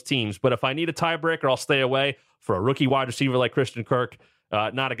on those teams, but if I need a tiebreaker, I'll stay away. For a rookie wide receiver like Christian Kirk,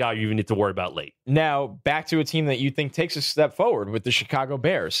 not a guy you even need to worry about late. Now, back to a team that you think takes a step forward with the Chicago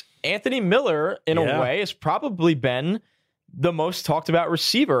Bears. Anthony Miller, in a way, has probably been the most talked about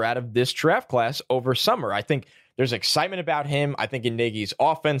receiver out of this draft class over summer. I think there's excitement about him. I think in Nagy's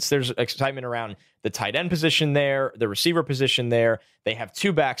offense, there's excitement around the tight end position there, the receiver position there. They have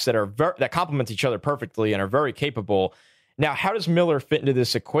 2 backs that are that complement each other perfectly and are very capable. Now, how does Miller fit into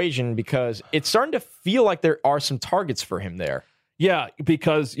this equation? Because it's starting to feel like there are some targets for him there. Yeah,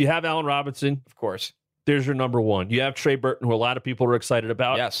 because you have Allen Robinson, of course. there's your number one. You have Trey Burton, who a lot of people are excited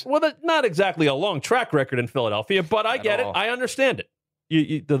about. Yes. Well, not exactly a long track record in Philadelphia, but I get it. I understand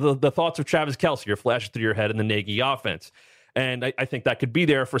it. The thoughts of Travis Kelce are flashing through your head in the Nagy offense. And I think that could be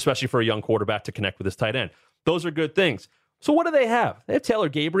there, especially for a young quarterback to connect with his tight end. Those are good things. So what do they have? They have Taylor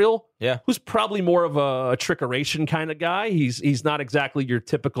Gabriel, who's probably more of a trickeration kind of guy. He's not exactly your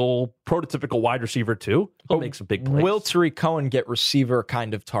prototypical wide receiver too. He'll make some big plays. Will Tariq Cohen get receiver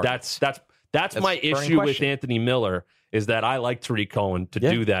kind of targets? That's my issue with Anthony Miller, is that I like Tariq Cohen to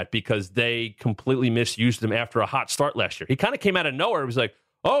do that because they completely misused him after a hot start last year. He kind of came out of nowhere. It was like,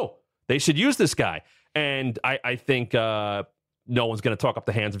 oh, they should use this guy. And I think no one's going to talk up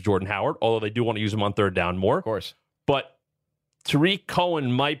the hands of Jordan Howard, although they do want to use him on third down more. Of course. But Tariq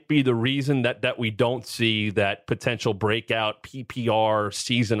Cohen might be the reason that we don't see that potential breakout PPR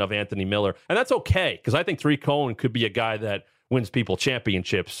season of Anthony Miller. And that's okay, because I think Tariq Cohen could be a guy that wins people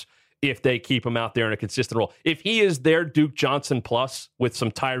championships if they keep him out there in a consistent role. If he is their Duke Johnson plus with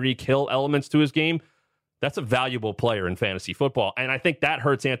some Tyreek Hill elements to his game, that's a valuable player in fantasy football. And I think that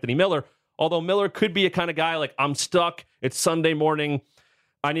hurts Anthony Miller, although Miller could be a kind of guy like, I'm stuck, it's Sunday morning,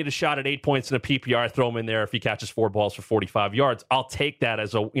 I need a shot at 8 points in a PPR. I throw him in there if he catches 4 balls for 45 yards. I'll take that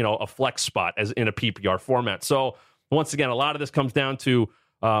as a flex spot as in a PPR format. So once again, a lot of this comes down to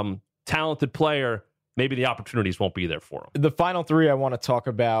talented player. Maybe the opportunities won't be there for him. The final three I want to talk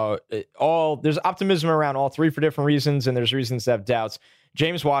about, there's optimism around all three for different reasons, and there's reasons to have doubts.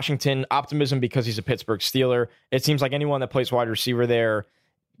 James Washington, optimism because he's a Pittsburgh Steeler. It seems like anyone that plays wide receiver there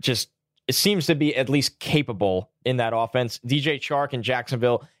it seems to be at least capable in that offense. DJ Chark in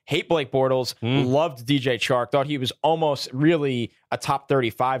Jacksonville, hate Blake Bortles, loved DJ Chark, thought he was almost really a top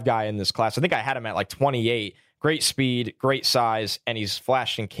 35 guy in this class. I think I had him at like 28. Great speed, great size, and he's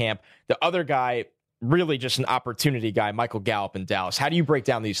flashed in camp. The other guy, really just an opportunity guy, Michael Gallup in Dallas. How do you break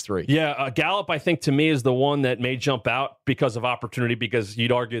down these three? Yeah, Gallup, I think, to me, is the one that may jump out because of opportunity, because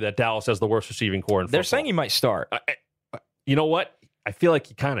you'd argue that Dallas has the worst receiving core in football. They're saying he might start. You know what? I feel like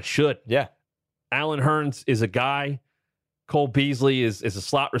he kind of should. Yeah. Allen Hurns is a guy. Cole Beasley is a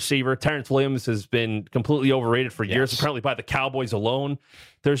slot receiver. Terrence Williams has been completely overrated for years, apparently by the Cowboys alone.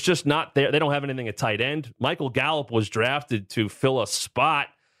 There's just not there. They don't have anything at tight end. Michael Gallup was drafted to fill a spot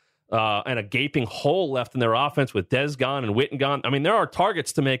and a gaping hole left in their offense with Dez gone and Witten gone. I mean, there are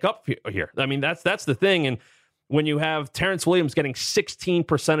targets to make up here. I mean, that's the thing. And when you have Terrence Williams getting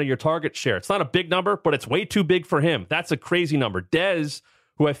 16% of your target share, it's not a big number, but it's way too big for him. That's a crazy number. Dez,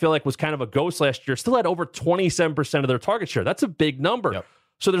 who I feel like was kind of a ghost last year, still had over 27% of their target share. That's a big number. Yep.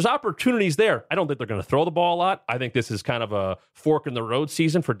 So there's opportunities there. I don't think they're going to throw the ball a lot. I think this is kind of a fork in the road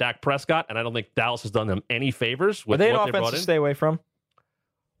season for Dak Prescott, and I don't think Dallas has done them any favors with what they brought in. Are they an offense to stay away from?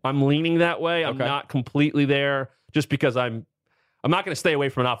 I'm leaning that way. I'm not completely there just because I'm not going to stay away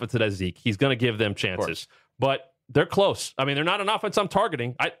from an offense that has Zeke. He's going to give them chances. But they're close. I mean, they're not an offense I'm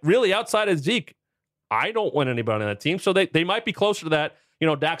targeting. Really, outside of Zeke, I don't want anybody on that team. So they might be closer to that. You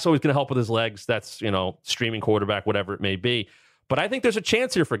know, Dak's always going to help with his legs. That's, streaming quarterback, whatever it may be. But I think there's a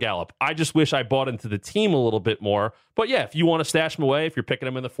chance here for Gallup. I just wish I bought into the team a little bit more. But yeah, if you want to stash him away, if you're picking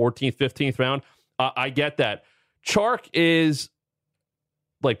him in the 14th, 15th round, I get that. Chark is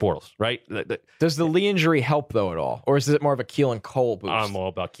Blake Bortles, right? Does the Lee injury help, though, at all? Or is it more of a Keelan Cole boost? I'm all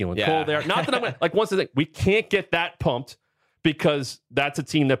about Keelan Cole there. Not that I'm going to, once the thing, we can't get that pumped because that's a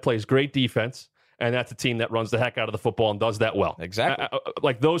team that plays great defense, and that's a team that runs the heck out of the football and does that well. Exactly.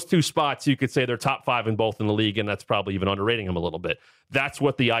 Like those two spots, you could say they're top 5 in both in the league, and that's probably even underrating them a little bit. That's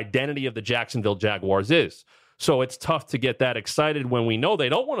what the identity of the Jacksonville Jaguars is. So it's tough to get that excited when we know they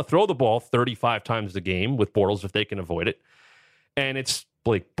don't want to throw the ball 35 times a game with Bortles if they can avoid it. And it's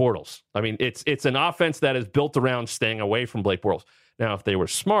Blake Bortles. I mean, it's an offense that is built around staying away from Blake Bortles. Now, if they were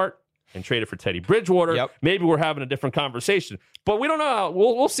smart and traded for Teddy Bridgewater, maybe we're having a different conversation. But we don't know.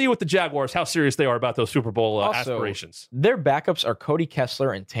 We'll see with the Jaguars how serious they are about those Super Bowl aspirations. Their backups are Cody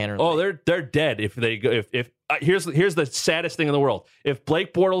Kessler and Tanner Lee. Oh, they're dead if they go. If here's the saddest thing in the world. If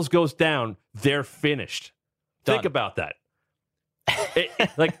Blake Bortles goes down, they're finished. Done. Think about that.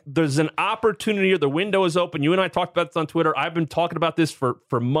 There's an opportunity here. The window is open. You and I talked about this on Twitter. I've been talking about this for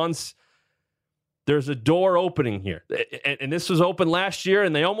months. There's a door opening here. And this was open last year,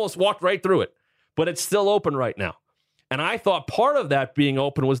 and they almost walked right through it. But it's still open right now. And I thought part of that being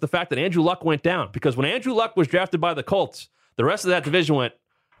open was the fact that Andrew Luck went down. Because when Andrew Luck was drafted by the Colts, the rest of that division went,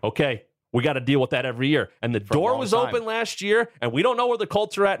 okay, we got to deal with that every year. And the door was open last year, and we don't know where the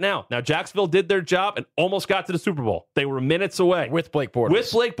Colts are at now. Now, Jacksonville did their job and almost got to the Super Bowl. They were minutes away. With Blake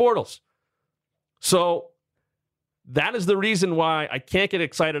Bortles. So that is the reason why I can't get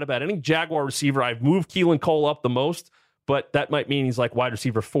excited about any Jaguar receiver. I've moved Keelan Cole up the most, but that might mean he's like wide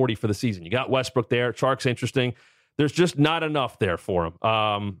receiver 40 for the season. You got Westbrook there. Chark's interesting. There's just not enough there for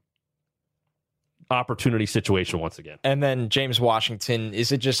him. Opportunity situation once again. And then James Washington,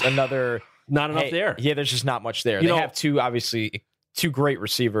 is it just another... Not enough there. Yeah, there's just not much there. They have two great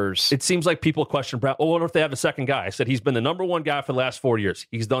receivers. It seems like people question Brown. Oh, what if they have a second guy? I said he's been the number one guy for the last 4 years.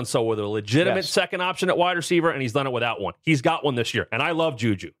 He's done so with a legitimate second option at wide receiver, and he's done it without one. He's got one this year, and I love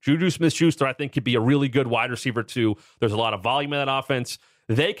Juju. Juju Smith-Schuster, I think, could be a really good wide receiver, too. There's a lot of volume in that offense.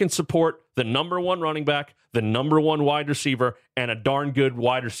 They can support the number one running back, the number one wide receiver, and a darn good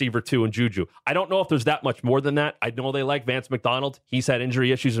wide receiver, too, in Juju. I don't know if there's that much more than that. I know they like Vance McDonald. He's had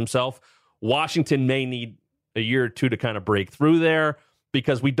injury issues himself. Washington may need a year or two to kind of break through there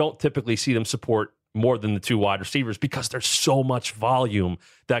because we don't typically see them support more than the two wide receivers because there's so much volume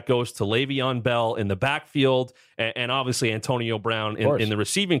that goes to Le'Veon Bell in the backfield and obviously Antonio Brown in the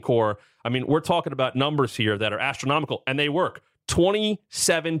receiving core. I mean, we're talking about numbers here that are astronomical, and they work.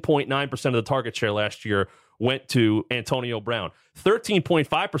 27.9% of the target share last year went to Antonio Brown.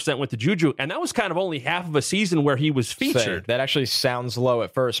 13.5% went to Juju, and that was kind of only half of a season where he was featured. That actually sounds low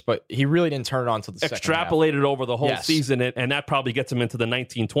at first, but he really didn't turn it on until the second half. Extrapolated over the whole season, and that probably gets him into the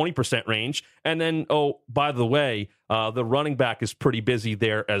 19-20% range. And then, by the way, the running back is pretty busy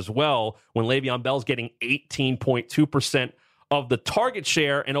there as well when Le'Veon Bell's getting 18.2% of the target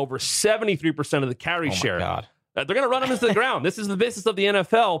share and over 73% of the carry share. God. They're going to run him into the ground. This is the business of the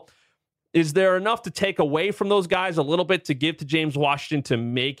NFL. Is there enough to take away from those guys a little bit to give to James Washington to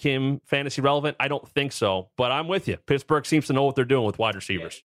make him fantasy relevant? I don't think so, but I'm with you. Pittsburgh seems to know what they're doing with wide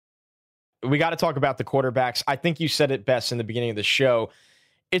receivers. We got to talk about the quarterbacks. I think you said it best in the beginning of the show.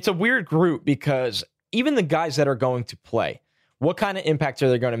 It's a weird group because even the guys that are going to play, what kind of impact are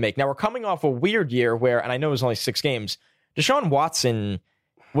they going to make? Now, we're coming off a weird year where, and I know it was only 6 games, Deshaun Watson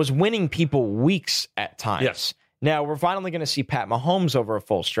was winning people weeks at times. Yes. Now, we're finally going to see Pat Mahomes over a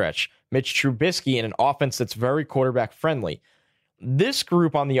full stretch. Mitch Trubisky in an offense that's very quarterback-friendly. This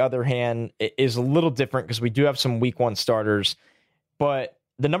group, on the other hand, is a little different because we do have some week 1 starters, but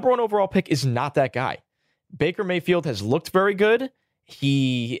the number 1 overall pick is not that guy. Baker Mayfield has looked very good.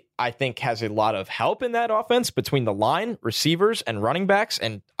 He, I think, has a lot of help in that offense between the line, receivers, and running backs,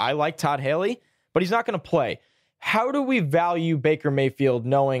 and I like Todd Haley, but he's not going to play. How do we value Baker Mayfield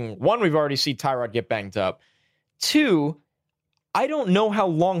knowing, 1, we've already seen Tyrod get banged up, 2, I don't know how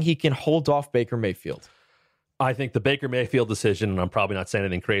long he can hold off Baker Mayfield. I think the Baker Mayfield decision, and I'm probably not saying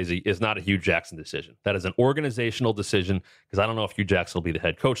anything crazy, is not a Hugh Jackson decision. That is an organizational decision because I don't know if Hugh Jackson will be the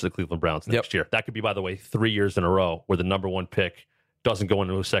head coach of the Cleveland Browns next year. That could be, by the way, 3 years in a row where the number 1 pick doesn't go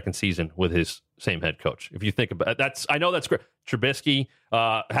into a second season with his same head coach. If you think about it, I know that's great. Trubisky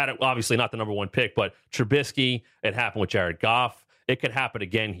had it, obviously not the number 1 pick, but Trubisky, it happened with Jared Goff. It could happen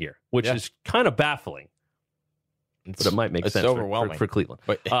again here, which is kind of baffling. But it might make sense for Cleveland.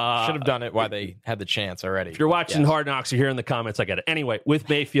 But should have done it while they had the chance already. If you're watching Hard Knocks, you're here in the comments, I get it. Anyway, with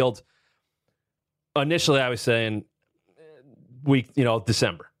Mayfield, initially I was saying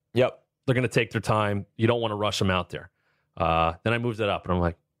December. Yep. They're going to take their time. You don't want to rush them out there. Then I moved it up, and I'm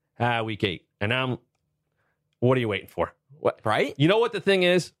like, week 8. And now what are you waiting for? What? Right? You know what the thing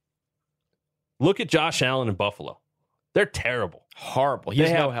is? Look at Josh Allen in Buffalo. They're terrible. Horrible. He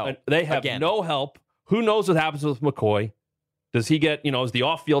has no help. They have no help. Who knows what happens with McCoy? Does he get, is the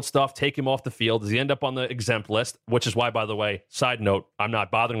off-field stuff take him off the field? Does he end up on the exempt list? Which is why, by the way, side note, I'm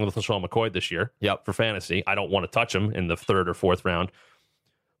not bothering with LaShawn McCoy this year for fantasy. I don't want to touch him in the 3rd or 4th round.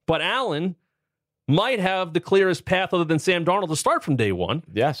 But Allen might have the clearest path other than Sam Darnold to start from day 1.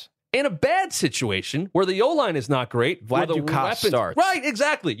 Yes. In a bad situation where the O-line is not great. Vlad Dukas starts. Right,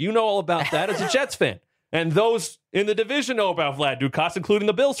 exactly. You know all about that as a Jets fan. And those in the division know about Vlad Dukas, including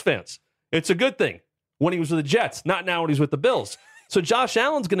the Bills fans. It's a good thing. When he was with the Jets, not now when he's with the Bills. So Josh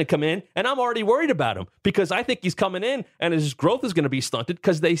Allen's going to come in, and I'm already worried about him because I think he's coming in, and his growth is going to be stunted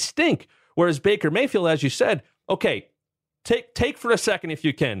because they stink. Whereas Baker Mayfield, as you said, okay, take for a second, if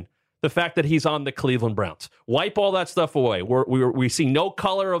you can, the fact that he's on the Cleveland Browns. Wipe all that stuff away. We see no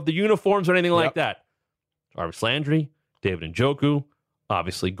color of the uniforms or anything like that. Jarvis Landry, David Njoku,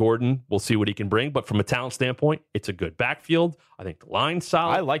 obviously Gordon. We'll see what he can bring. But from a talent standpoint, it's a good backfield. I think the line's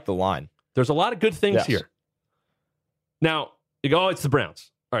solid. I like the line. There's a lot of good things here. Now, you go, it's the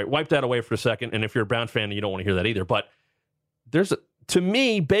Browns. All right, wipe that away for a second. And if you're a Browns fan, you don't want to hear that either. But to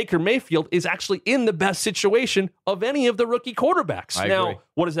me, Baker Mayfield is actually in the best situation of any of the rookie quarterbacks. I agree.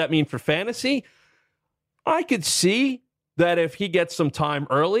 What does that mean for fantasy? I could see that if he gets some time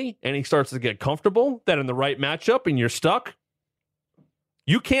early and he starts to get comfortable, that in the right matchup and you're stuck,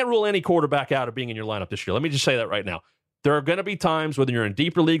 you can't rule any quarterback out of being in your lineup this year. Let me just say that right now. There are going to be times, whether you're in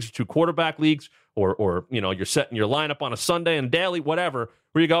deeper leagues or 2 quarterback leagues, or you're setting your lineup on a Sunday and daily, whatever,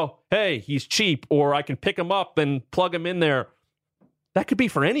 where you go, hey, he's cheap, or I can pick him up and plug him in there. That could be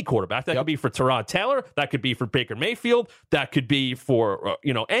for any quarterback. That could be for Tyrod Taylor. That could be for Baker Mayfield. That could be for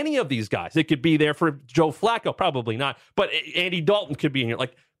any of these guys. It could be there for Joe Flacco. Probably not. But Andy Dalton could be in here.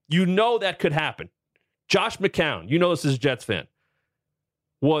 Like, that could happen. Josh McCown, this is a Jets fan,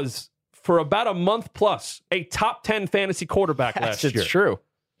 was for about a month plus a top 10 fantasy quarterback last year. It's true.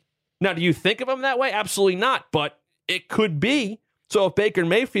 Now, do you think of him that way? Absolutely not. But it could be. So if Baker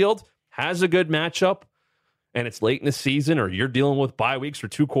Mayfield has a good matchup, and it's late in the season, or you're dealing with bye weeks for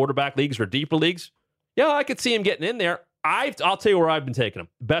 2 quarterback leagues or deeper leagues, I could see him getting in there. I'll tell you where I've been taking him.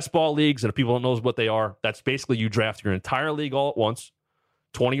 Best ball leagues, and if people don't know what they are, that's basically you draft your entire league all at once,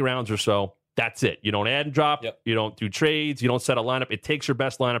 20 rounds or so. That's it. You don't add and drop. Yep. You don't do trades. You don't set a lineup. It takes your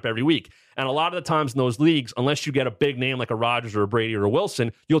best lineup every week. And a lot of the times in those leagues, unless you get a big name like a Rodgers or a Brady or a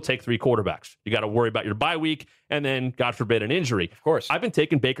Wilson, you'll take 3 quarterbacks. You got to worry about your bye week and then, God forbid, an injury. Of course. I've been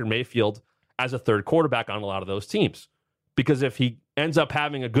taking Baker Mayfield as a third quarterback on a lot of those teams, because if he ends up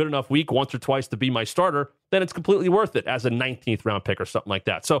having a good enough week once or twice to be my starter, then it's completely worth it as a 19th round pick or something like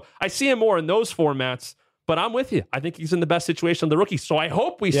that. So I see him more in those formats, but I'm with you. I think he's in the best situation of the rookie. So I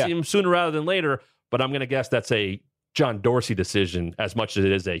hope we see him sooner rather than later, but I'm going to guess that's a John Dorsey decision as much as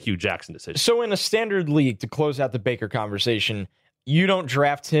it is a Hugh Jackson decision. So in a standard league, to close out the Baker conversation, you don't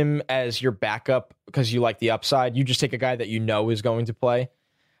draft him as your backup because you like the upside. You just take a guy that is going to play.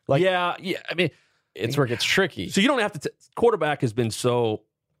 I mean, it's where it gets tricky. So you don't have to. Quarterback has been so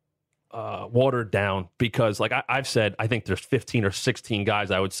watered down because, like I've said, I think there's 15 or 16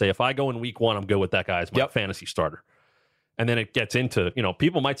 guys I would say if I go in week 1, I'm good with that guy as my fantasy starter. And then it gets into,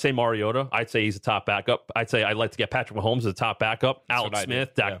 people might say Mariota. I'd say he's a top backup. I'd say I'd like to get Patrick Mahomes as a top backup. Alex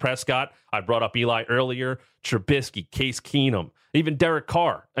Smith, Dak Prescott. I brought up Eli earlier. Trubisky, Case Keenum, even Derek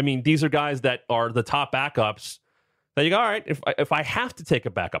Carr. I mean, these are guys that are the top backups. Then you go, all right, if I have to take a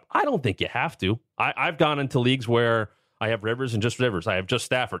backup, I don't think you have to. I've gone into leagues where I have Rivers and just Rivers. I have just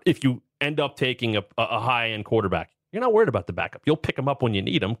Stafford. If you end up taking a high-end quarterback, you're not worried about the backup. You'll pick him up when you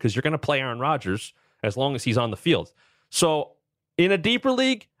need him because you're going to play Aaron Rodgers as long as he's on the field. So in a deeper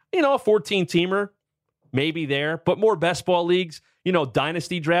league, a 14-teamer, maybe there, but more best ball leagues,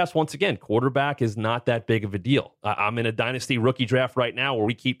 dynasty drafts, once again, quarterback is not that big of a deal. I'm in a dynasty rookie draft right now where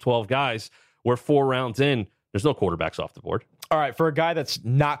we keep 12 guys. We're 4 rounds in. There's no quarterbacks off the board. All right, for a guy that's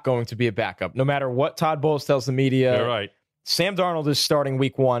not going to be a backup, no matter what Todd Bowles tells the media, you're right. Sam Darnold is starting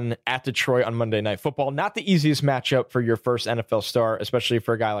week 1 at Detroit on Monday Night Football. Not the easiest matchup for your first NFL start, especially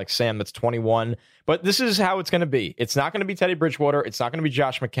for a guy like Sam that's 21. But this is how it's going to be. It's not going to be Teddy Bridgewater. It's not going to be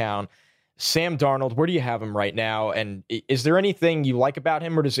Josh McCown. Sam Darnold, where do you have him right now? And is there anything you like about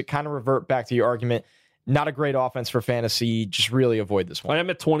him, or does it kind of revert back to your argument? Not a great offense for fantasy. Just really avoid this one. I am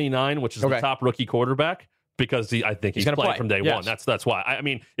at 29, which is the top rookie quarterback. Because I think he's playing from day one. That's why. I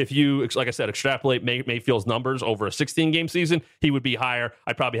mean, if you, like I said, extrapolate Mayfield's numbers over a 16-game season, he would be higher.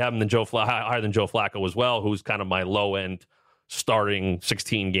 I'd probably have him higher than Joe Flacco as well, who's kind of my low-end starting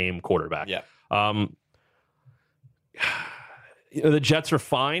 16-game quarterback. Yeah. The Jets are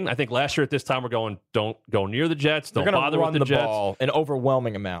fine. I think last year at this time we're going, don't go near the Jets. Don't bother with the Jets. They're going to run the ball in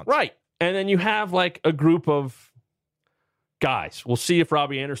overwhelming amounts. Right. And then you have like a group of guys. We'll see if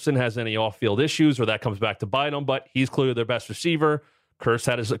Robbie Anderson has any off-field issues or that comes back to bite him, but he's clearly their best receiver. Kurtz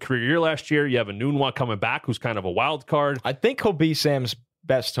had his career year last year. You have a Nunwa coming back who's kind of a wild card. I think he'll be Sam's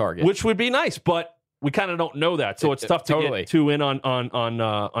best target. Which would be nice, but we kind of don't know that. So it's tough to get too in on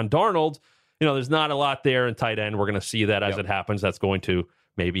Darnold. There's not a lot there in tight end. We're going to see that as it happens. That's going to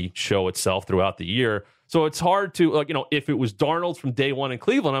maybe show itself throughout the year. So it's hard to, if it was Darnold from day one in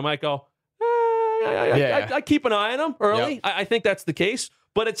Cleveland, I might go, I keep an eye on him early. Yep. I think that's the case,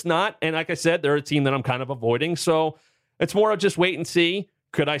 but it's not. And like I said, they're a team that I'm kind of avoiding. So it's more of just wait and see.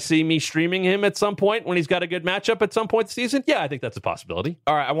 Could I see me streaming him at some point when he's got a good matchup at some point this season? Yeah, I think that's a possibility.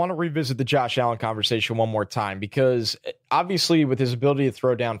 All right, I want to revisit the Josh Allen conversation one more time because obviously with his ability to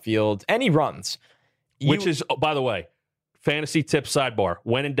throw downfield, and he runs. Which is, by the way, fantasy tip sidebar.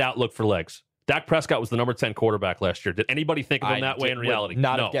 When in doubt, look for legs. Dak Prescott was the number 10 quarterback last year. Did anybody think of him that way in reality?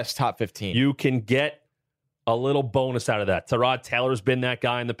 Not a guess top 15. You can get a little bonus out of that. Tyrod Taylor's been that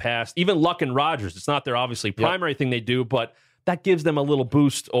guy in the past. Even Luck and Rodgers. It's not their obviously primary thing they do, but that gives them a little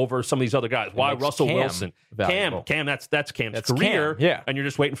boost over some of these other guys. Why Russell Wilson? Valuable. Cam, that's Cam's career. Cam, and you're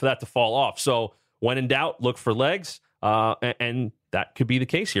just waiting for that to fall off. So when in doubt, look for legs. And that could be the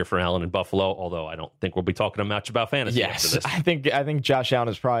case here for Allen in Buffalo, although I don't think we'll be talking much about fantasy after this. I think Josh Allen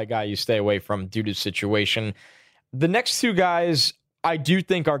is probably a guy you stay away from due to situation. The next 2 guys I do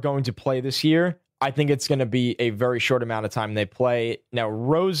think are going to play this year. I think it's going to be a very short amount of time they play. Now,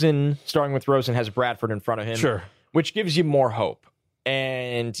 Rosen, starting with Rosen, has Bradford in front of him, sure, which gives you more hope.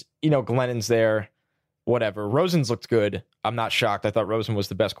 And, Glennon's there, whatever. Rosen's looked good. I'm not shocked. I thought Rosen was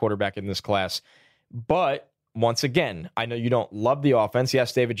the best quarterback in this class. But once again, I know you don't love the offense.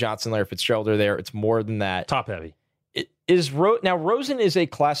 Yes, David Johnson, Larry Fitzgerald are there. It's more than that. Top heavy. Now, Rosen is a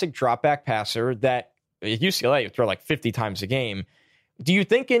classic drop back passer that at UCLA would throw like 50 times a game. Do you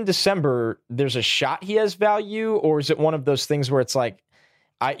think in December there's a shot he has value, or is it one of those things where it's like,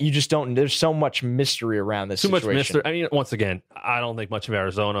 you just don't, there's so much mystery around this situation? Too much mystery. I mean, once again, I don't think much of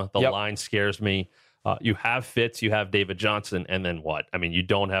Arizona. The line scares me. You have Fitz, you have David Johnson, and then what? I mean, you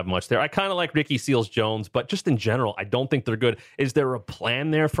don't have much there. I kind of like Ricky Seals-Jones, but just in general, I don't think they're good. Is there a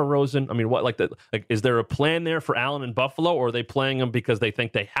plan there for Rosen? I mean, is there a plan there for Allen and Buffalo, or are they playing him because they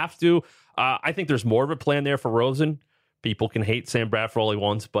think they have to? I think there's more of a plan there for Rosen. People can hate Sam Bradford all he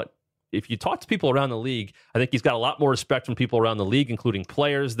wants, but if you talk to people around the league, I think he's got a lot more respect from people around the league, including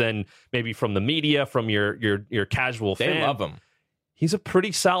players, than maybe from the media, from your casual fan. They love him. He's a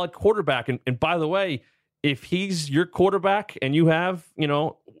pretty solid quarterback. And by the way, if he's your quarterback and you have,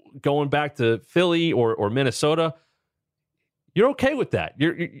 going back to Philly or Minnesota, you're okay with that.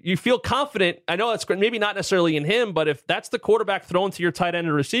 You feel confident. I know that's maybe not necessarily in him, but if that's the quarterback thrown to your tight end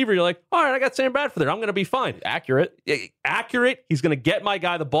and receiver, you're like, all right, I got Sam Bradford there. I'm going to be fine. Accurate. He's going to get my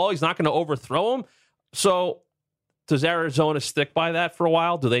guy the ball. He's not going to overthrow him. So does Arizona stick by that for a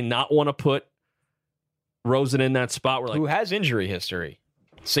while? Do they not want to put Rosen in that spot where, who has injury history?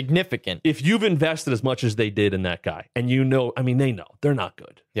 Significant. If you've invested as much as they did in that guy, and they know they're not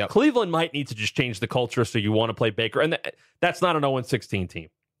good. Yep. Cleveland might need to just change the culture so you want to play Baker, and that's not an 0-16 team.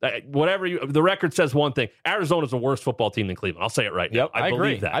 The record says one thing: Arizona's a worse football team than Cleveland. I'll say it right now. I agree.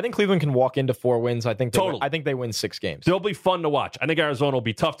 Believe that. I think Cleveland can walk into 4 wins. I think they win 6 games. They'll be fun to watch. I think Arizona will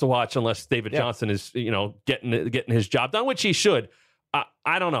be tough to watch unless David Johnson is getting his job done, which he should.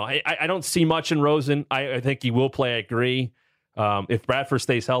 I don't know. I don't see much in Rosen. I think he will play. I agree. If Bradford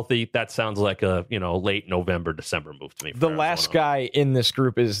stays healthy, that sounds like a late November, December move to me. The last guy in this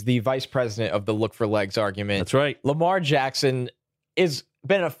group is the vice president of the look for legs argument. That's right. Lamar Jackson has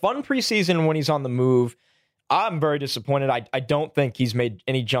been a fun preseason when he's on the move. I'm very disappointed. I don't think he's made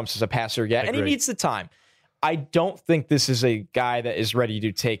any jumps as a passer yet, and he needs the time. I don't think this is a guy that is ready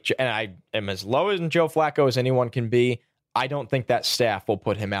to take, and I am as low as Joe Flacco as anyone can be. I don't think that staff will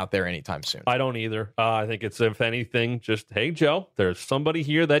put him out there anytime soon. I don't either. I think it's, if anything, just, hey, Joe, there's somebody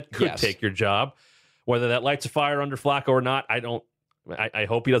here that could take your job. Whether that lights a fire under Flacco or not, I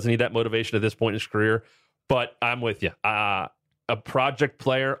hope he doesn't need that motivation at this point in his career. But I'm with you. A project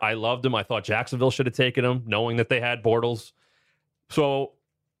player, I loved him. I thought Jacksonville should have taken him, knowing that they had Bortles. So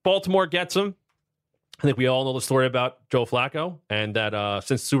Baltimore gets him. I think we all know the story about Joe Flacco, and that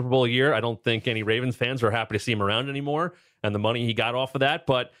since Super Bowl year, I don't think any Ravens fans are happy to see him around anymore, and the money he got off of that.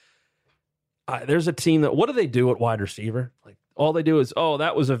 But there's a team that, what do they do at wide receiver? Like, all they do is,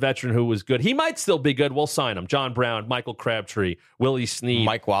 that was a veteran who was good. He might still be good. We'll sign him. John Brown, Michael Crabtree, Willie Snead.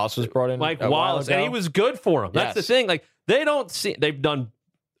 Mike Wallace was brought in. Mike Wallace, and he was good for him. That's the thing. Like, they've done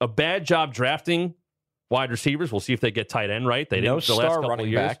a bad job drafting wide receivers. We'll see if they get tight end right. They didn't the last couple running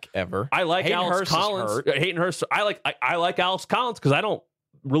of years. Back ever. I like Alex Collins. Hayden Hurst. I like Alex Collins because I don't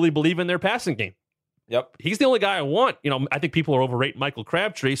really believe in their passing game. Yep, he's the only guy I want. I think people are overrating Michael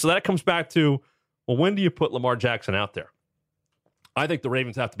Crabtree. So that comes back to, well, when do you put Lamar Jackson out there? I think the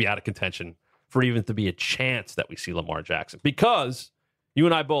Ravens have to be out of contention for even to be a chance that we see Lamar Jackson, because you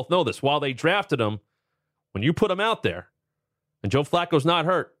and I both know this. While they drafted him, when you put him out there, and Joe Flacco's not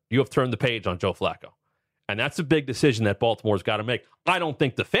hurt, you have turned the page on Joe Flacco. And that's a big decision that Baltimore's got to make. I don't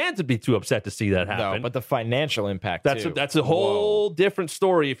think the fans would be too upset to see that happen. No, but the financial impact, that's a whole different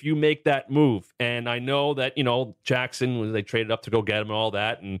story if you make that move. And I know that, Jackson, they traded up to go get him and all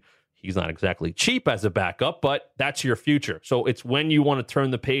that, and he's not exactly cheap as a backup, but that's your future. So it's when you want to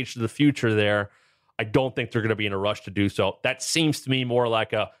turn the page to the future there. I don't think they're going to be in a rush to do so. That seems to me more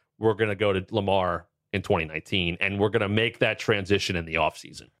like we're going to go to Lamar in 2019, and we're going to make that transition in the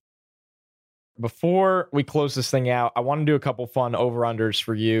offseason. Before we close this thing out, I want to do a couple fun over-unders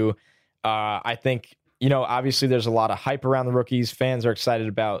for you. I think, obviously there's a lot of hype around the rookies. Fans are excited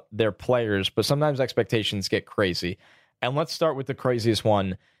about their players, but sometimes expectations get crazy. And let's start with the craziest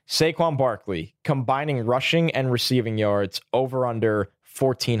one. Saquon Barkley, combining rushing and receiving yards, over under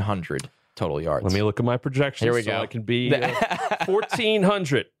 1,400 total yards. Let me look at my projections. Here we go. I can be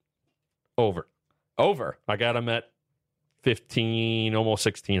 1,400 over. Over. I got him at 15, almost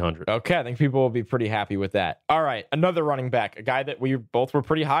 1,600. Okay, I think people will be pretty happy with that. All right, another running back, a guy that we both were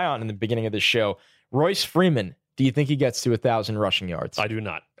pretty high on in the beginning of this show, Royce Freeman, Do you think he gets to 1,000 rushing yards? I do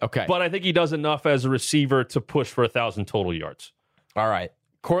not. Okay. But I think he does enough as a receiver to push for 1,000 total yards. All right.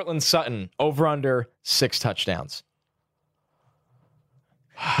 Courtland Sutton, over under 6 touchdowns.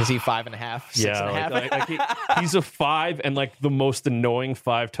 Is he 5.5? 6.5? He's a 5 and like the most annoying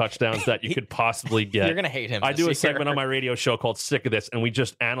 5 touchdowns that you could possibly get. You're gonna hate him. I do a segment on my radio show called Sick of This, and we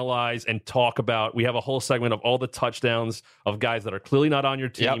just analyze and talk about. We have a whole segment of all the touchdowns of guys that are clearly not on your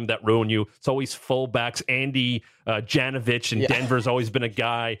team that ruin you. It's always fullbacks. Andy Janovich in Denver's always been a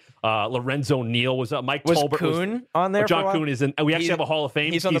guy. Lorenzo Neal was Mike Tolbert Kuhn on there. John Kuhn is in. We actually have a Hall of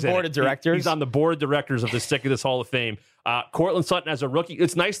Fame. He's on the board of directors. He's on the board of directors of the Sick of This Hall of Fame. Courtland Sutton as a rookie.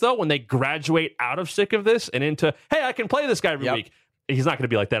 It's nice, though, when they graduate out of Sick of This and into, hey, I can play this guy every week. He's not going to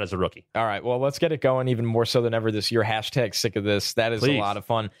be like that as a rookie. All right, well, let's get it going even more so than ever this year. Hashtag Sick of This. That is a lot of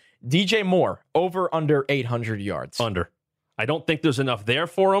fun. DJ Moore, over under 800 yards. Under. I don't think there's enough there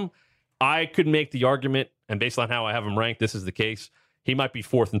for him. I could make the argument, and based on how I have him ranked, this is the case. He might be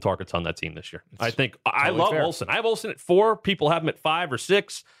 4th in targets on that team this year. I think I love Olsen. I have Olsen at 4. People have him at 5 or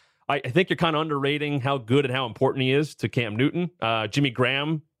 6. I think you're kind of underrating how good and how important he is to Cam Newton. Jimmy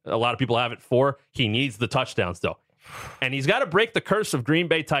Graham, a lot of people have it 4. He needs the touchdowns, though. And he's got to break the curse of Green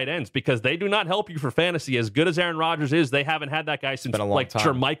Bay tight ends because they do not help you for fantasy. As good as Aaron Rodgers is, they haven't had that guy since like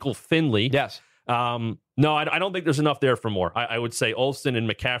Jermichael Finley. Yes. No, I don't think there's enough there for more. I would say Olsen and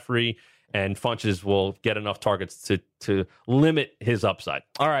McCaffrey and Funches will get enough targets to limit his upside.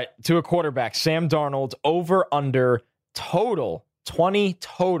 All right, to a quarterback, Sam Darnold, over under total 20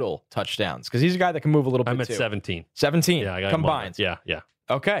 total touchdowns because he's a guy that can move a little bit. I'm at too. 17. 17 I got combined. Yeah.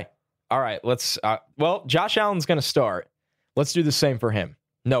 Okay. All right. Let's. Well, Josh Allen's going to start. Let's do the same for him.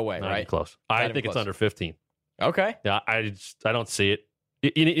 No way, Not right? even close. I think it's under 15. Okay. Yeah, I don't see it.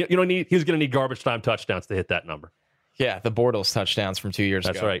 You don't need. He's going to need garbage time touchdowns to hit that number. Yeah, the Bortles touchdowns from 2 years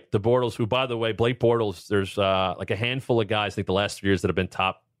ago. That's right. The Bortles, who, by the way, Blake Bortles, there's like a handful of guys, I think the last 3 years that have been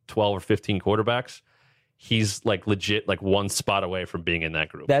top 12 or 15 quarterbacks. He's like legit, like one spot away from being in that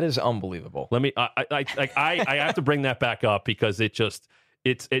group. That is unbelievable. Let me. I have to bring that back up because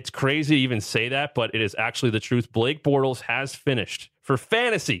it's crazy to even say that, but it is actually the truth. Blake Bortles has finished for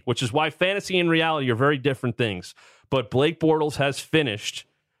fantasy, which is why fantasy and reality are very different things. But Blake Bortles has finished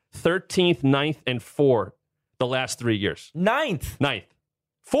 13th, 9th, and 4th the last 3 years. 9th.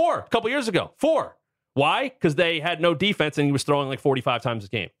 4 a couple years ago. 4. Why? Because they had no defense and he was throwing like 45 times a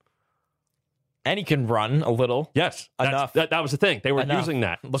game. And he can run a little. Yes. Enough. That was the thing. They were using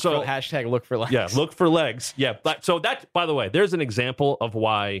that. Look for legs. Yeah, look for legs. Yeah. So that, by the way, there's an example of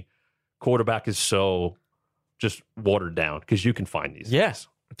why quarterback is so just watered down because you can find these. Yes.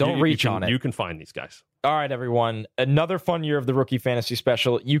 Don't reach on it. You can find these guys. All right, everyone. Another fun year of the Rookie Fantasy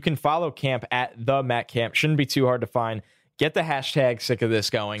Special. You can follow Camp at the Matt Camp. Shouldn't be too hard to find. Get the hashtag Sick of This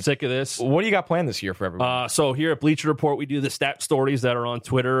going. Sick of This. What do you got planned this year for everyone? So here at Bleacher Report, we do the stat stories that are on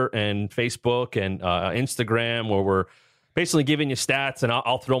Twitter and Facebook and Instagram, where we're basically giving you stats, and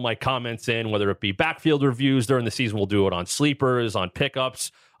I'll throw my comments in, whether it be backfield reviews during the season. We'll do it on sleepers, on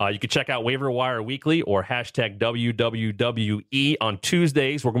pickups. You can check out Waiver Wire Weekly or hashtag WWWE on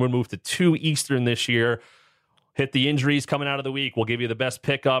Tuesdays. We're going to move to 2 Eastern this year. Hit the injuries coming out of the week. We'll give you the best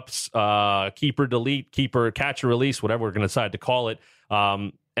pickups, keeper delete, keeper catch or release, whatever we're going to decide to call it.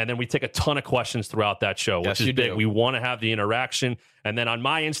 And then we take a ton of questions throughout that show, which is big. We want to have the interaction. And then on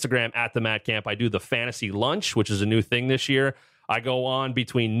my Instagram, at the Matt Camp, I do the fantasy lunch, which is a new thing this year. I go on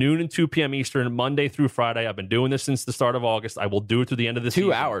between noon and 2 p.m. Eastern, Monday through Friday. I've been doing this since the start of August. I will do it through the end of the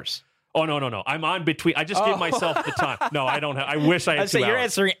season. 2 hours. Oh, no. I'm on between. I just give myself the time. No, I don't have. I wish I had 2 hours. You're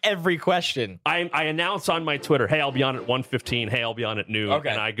answering every question. I announce on my Twitter, hey, I'll be on at 1:15. Hey, I'll be on at noon. Okay.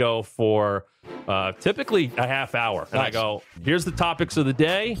 And I go for typically a half hour. And I go, here's the topics of the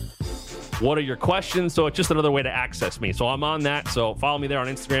day. What are your questions? So it's just another way to access me. So I'm on that. So follow me there on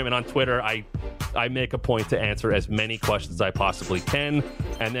Instagram and on Twitter. I make a point to answer as many questions as I possibly can.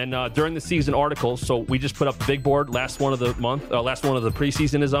 And then during the season articles, so we just put up the big board. Last one of the month, last one of the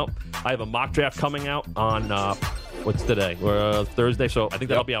preseason is up. I have a mock draft coming out on what's today? Thursday. So I think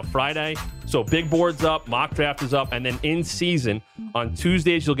that'll be out Friday. So big board's up, mock draft is up, and then in season on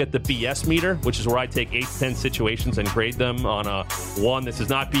Tuesdays you'll get the BS meter, which is where I take 8 to 10 situations and grade them on a 1. This is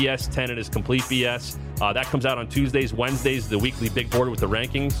not BS. 10 it is complete BS. That comes out on Tuesdays. Wednesdays the weekly big board with the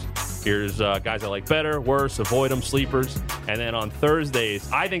rankings. Here's guys I like better, worse, avoid them, sleepers. And then on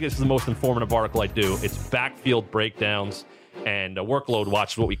Thursdays, I think this is the most informative article I do. It's backfield breakdowns and a workload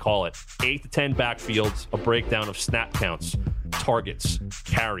watch is what we call it. 8 to 10 backfields, a breakdown of snap counts. targets,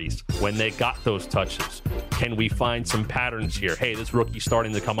 carries, when they got those touches. Can we find some patterns here? Hey, this rookie's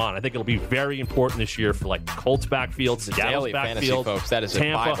starting to come on. I think it'll be very important this year for like Colts backfield, Seattle's backfield, folks. That is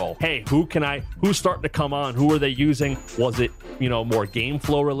Tampa. A Bible. Hey, who's starting to come on? Who are they using? Was it, more game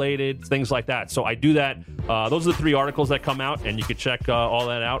flow related, things like that? So I do that. Those are the 3 articles that come out, and you can check all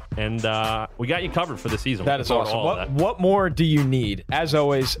that out. And we got you covered for the season. That is awesome. What more do you need? As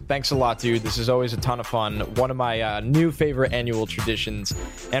always, thanks a lot, dude. This is always a ton of fun. One of my new favorite annual traditions.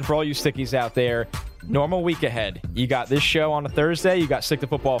 And for all you stickies out there, normal week ahead. You got this show on a Thursday. You got Stick to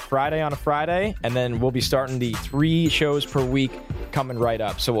Football Friday on a Friday. And then we'll be starting the 3 shows per week coming right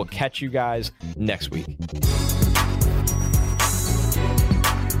up. So we'll catch you guys next week.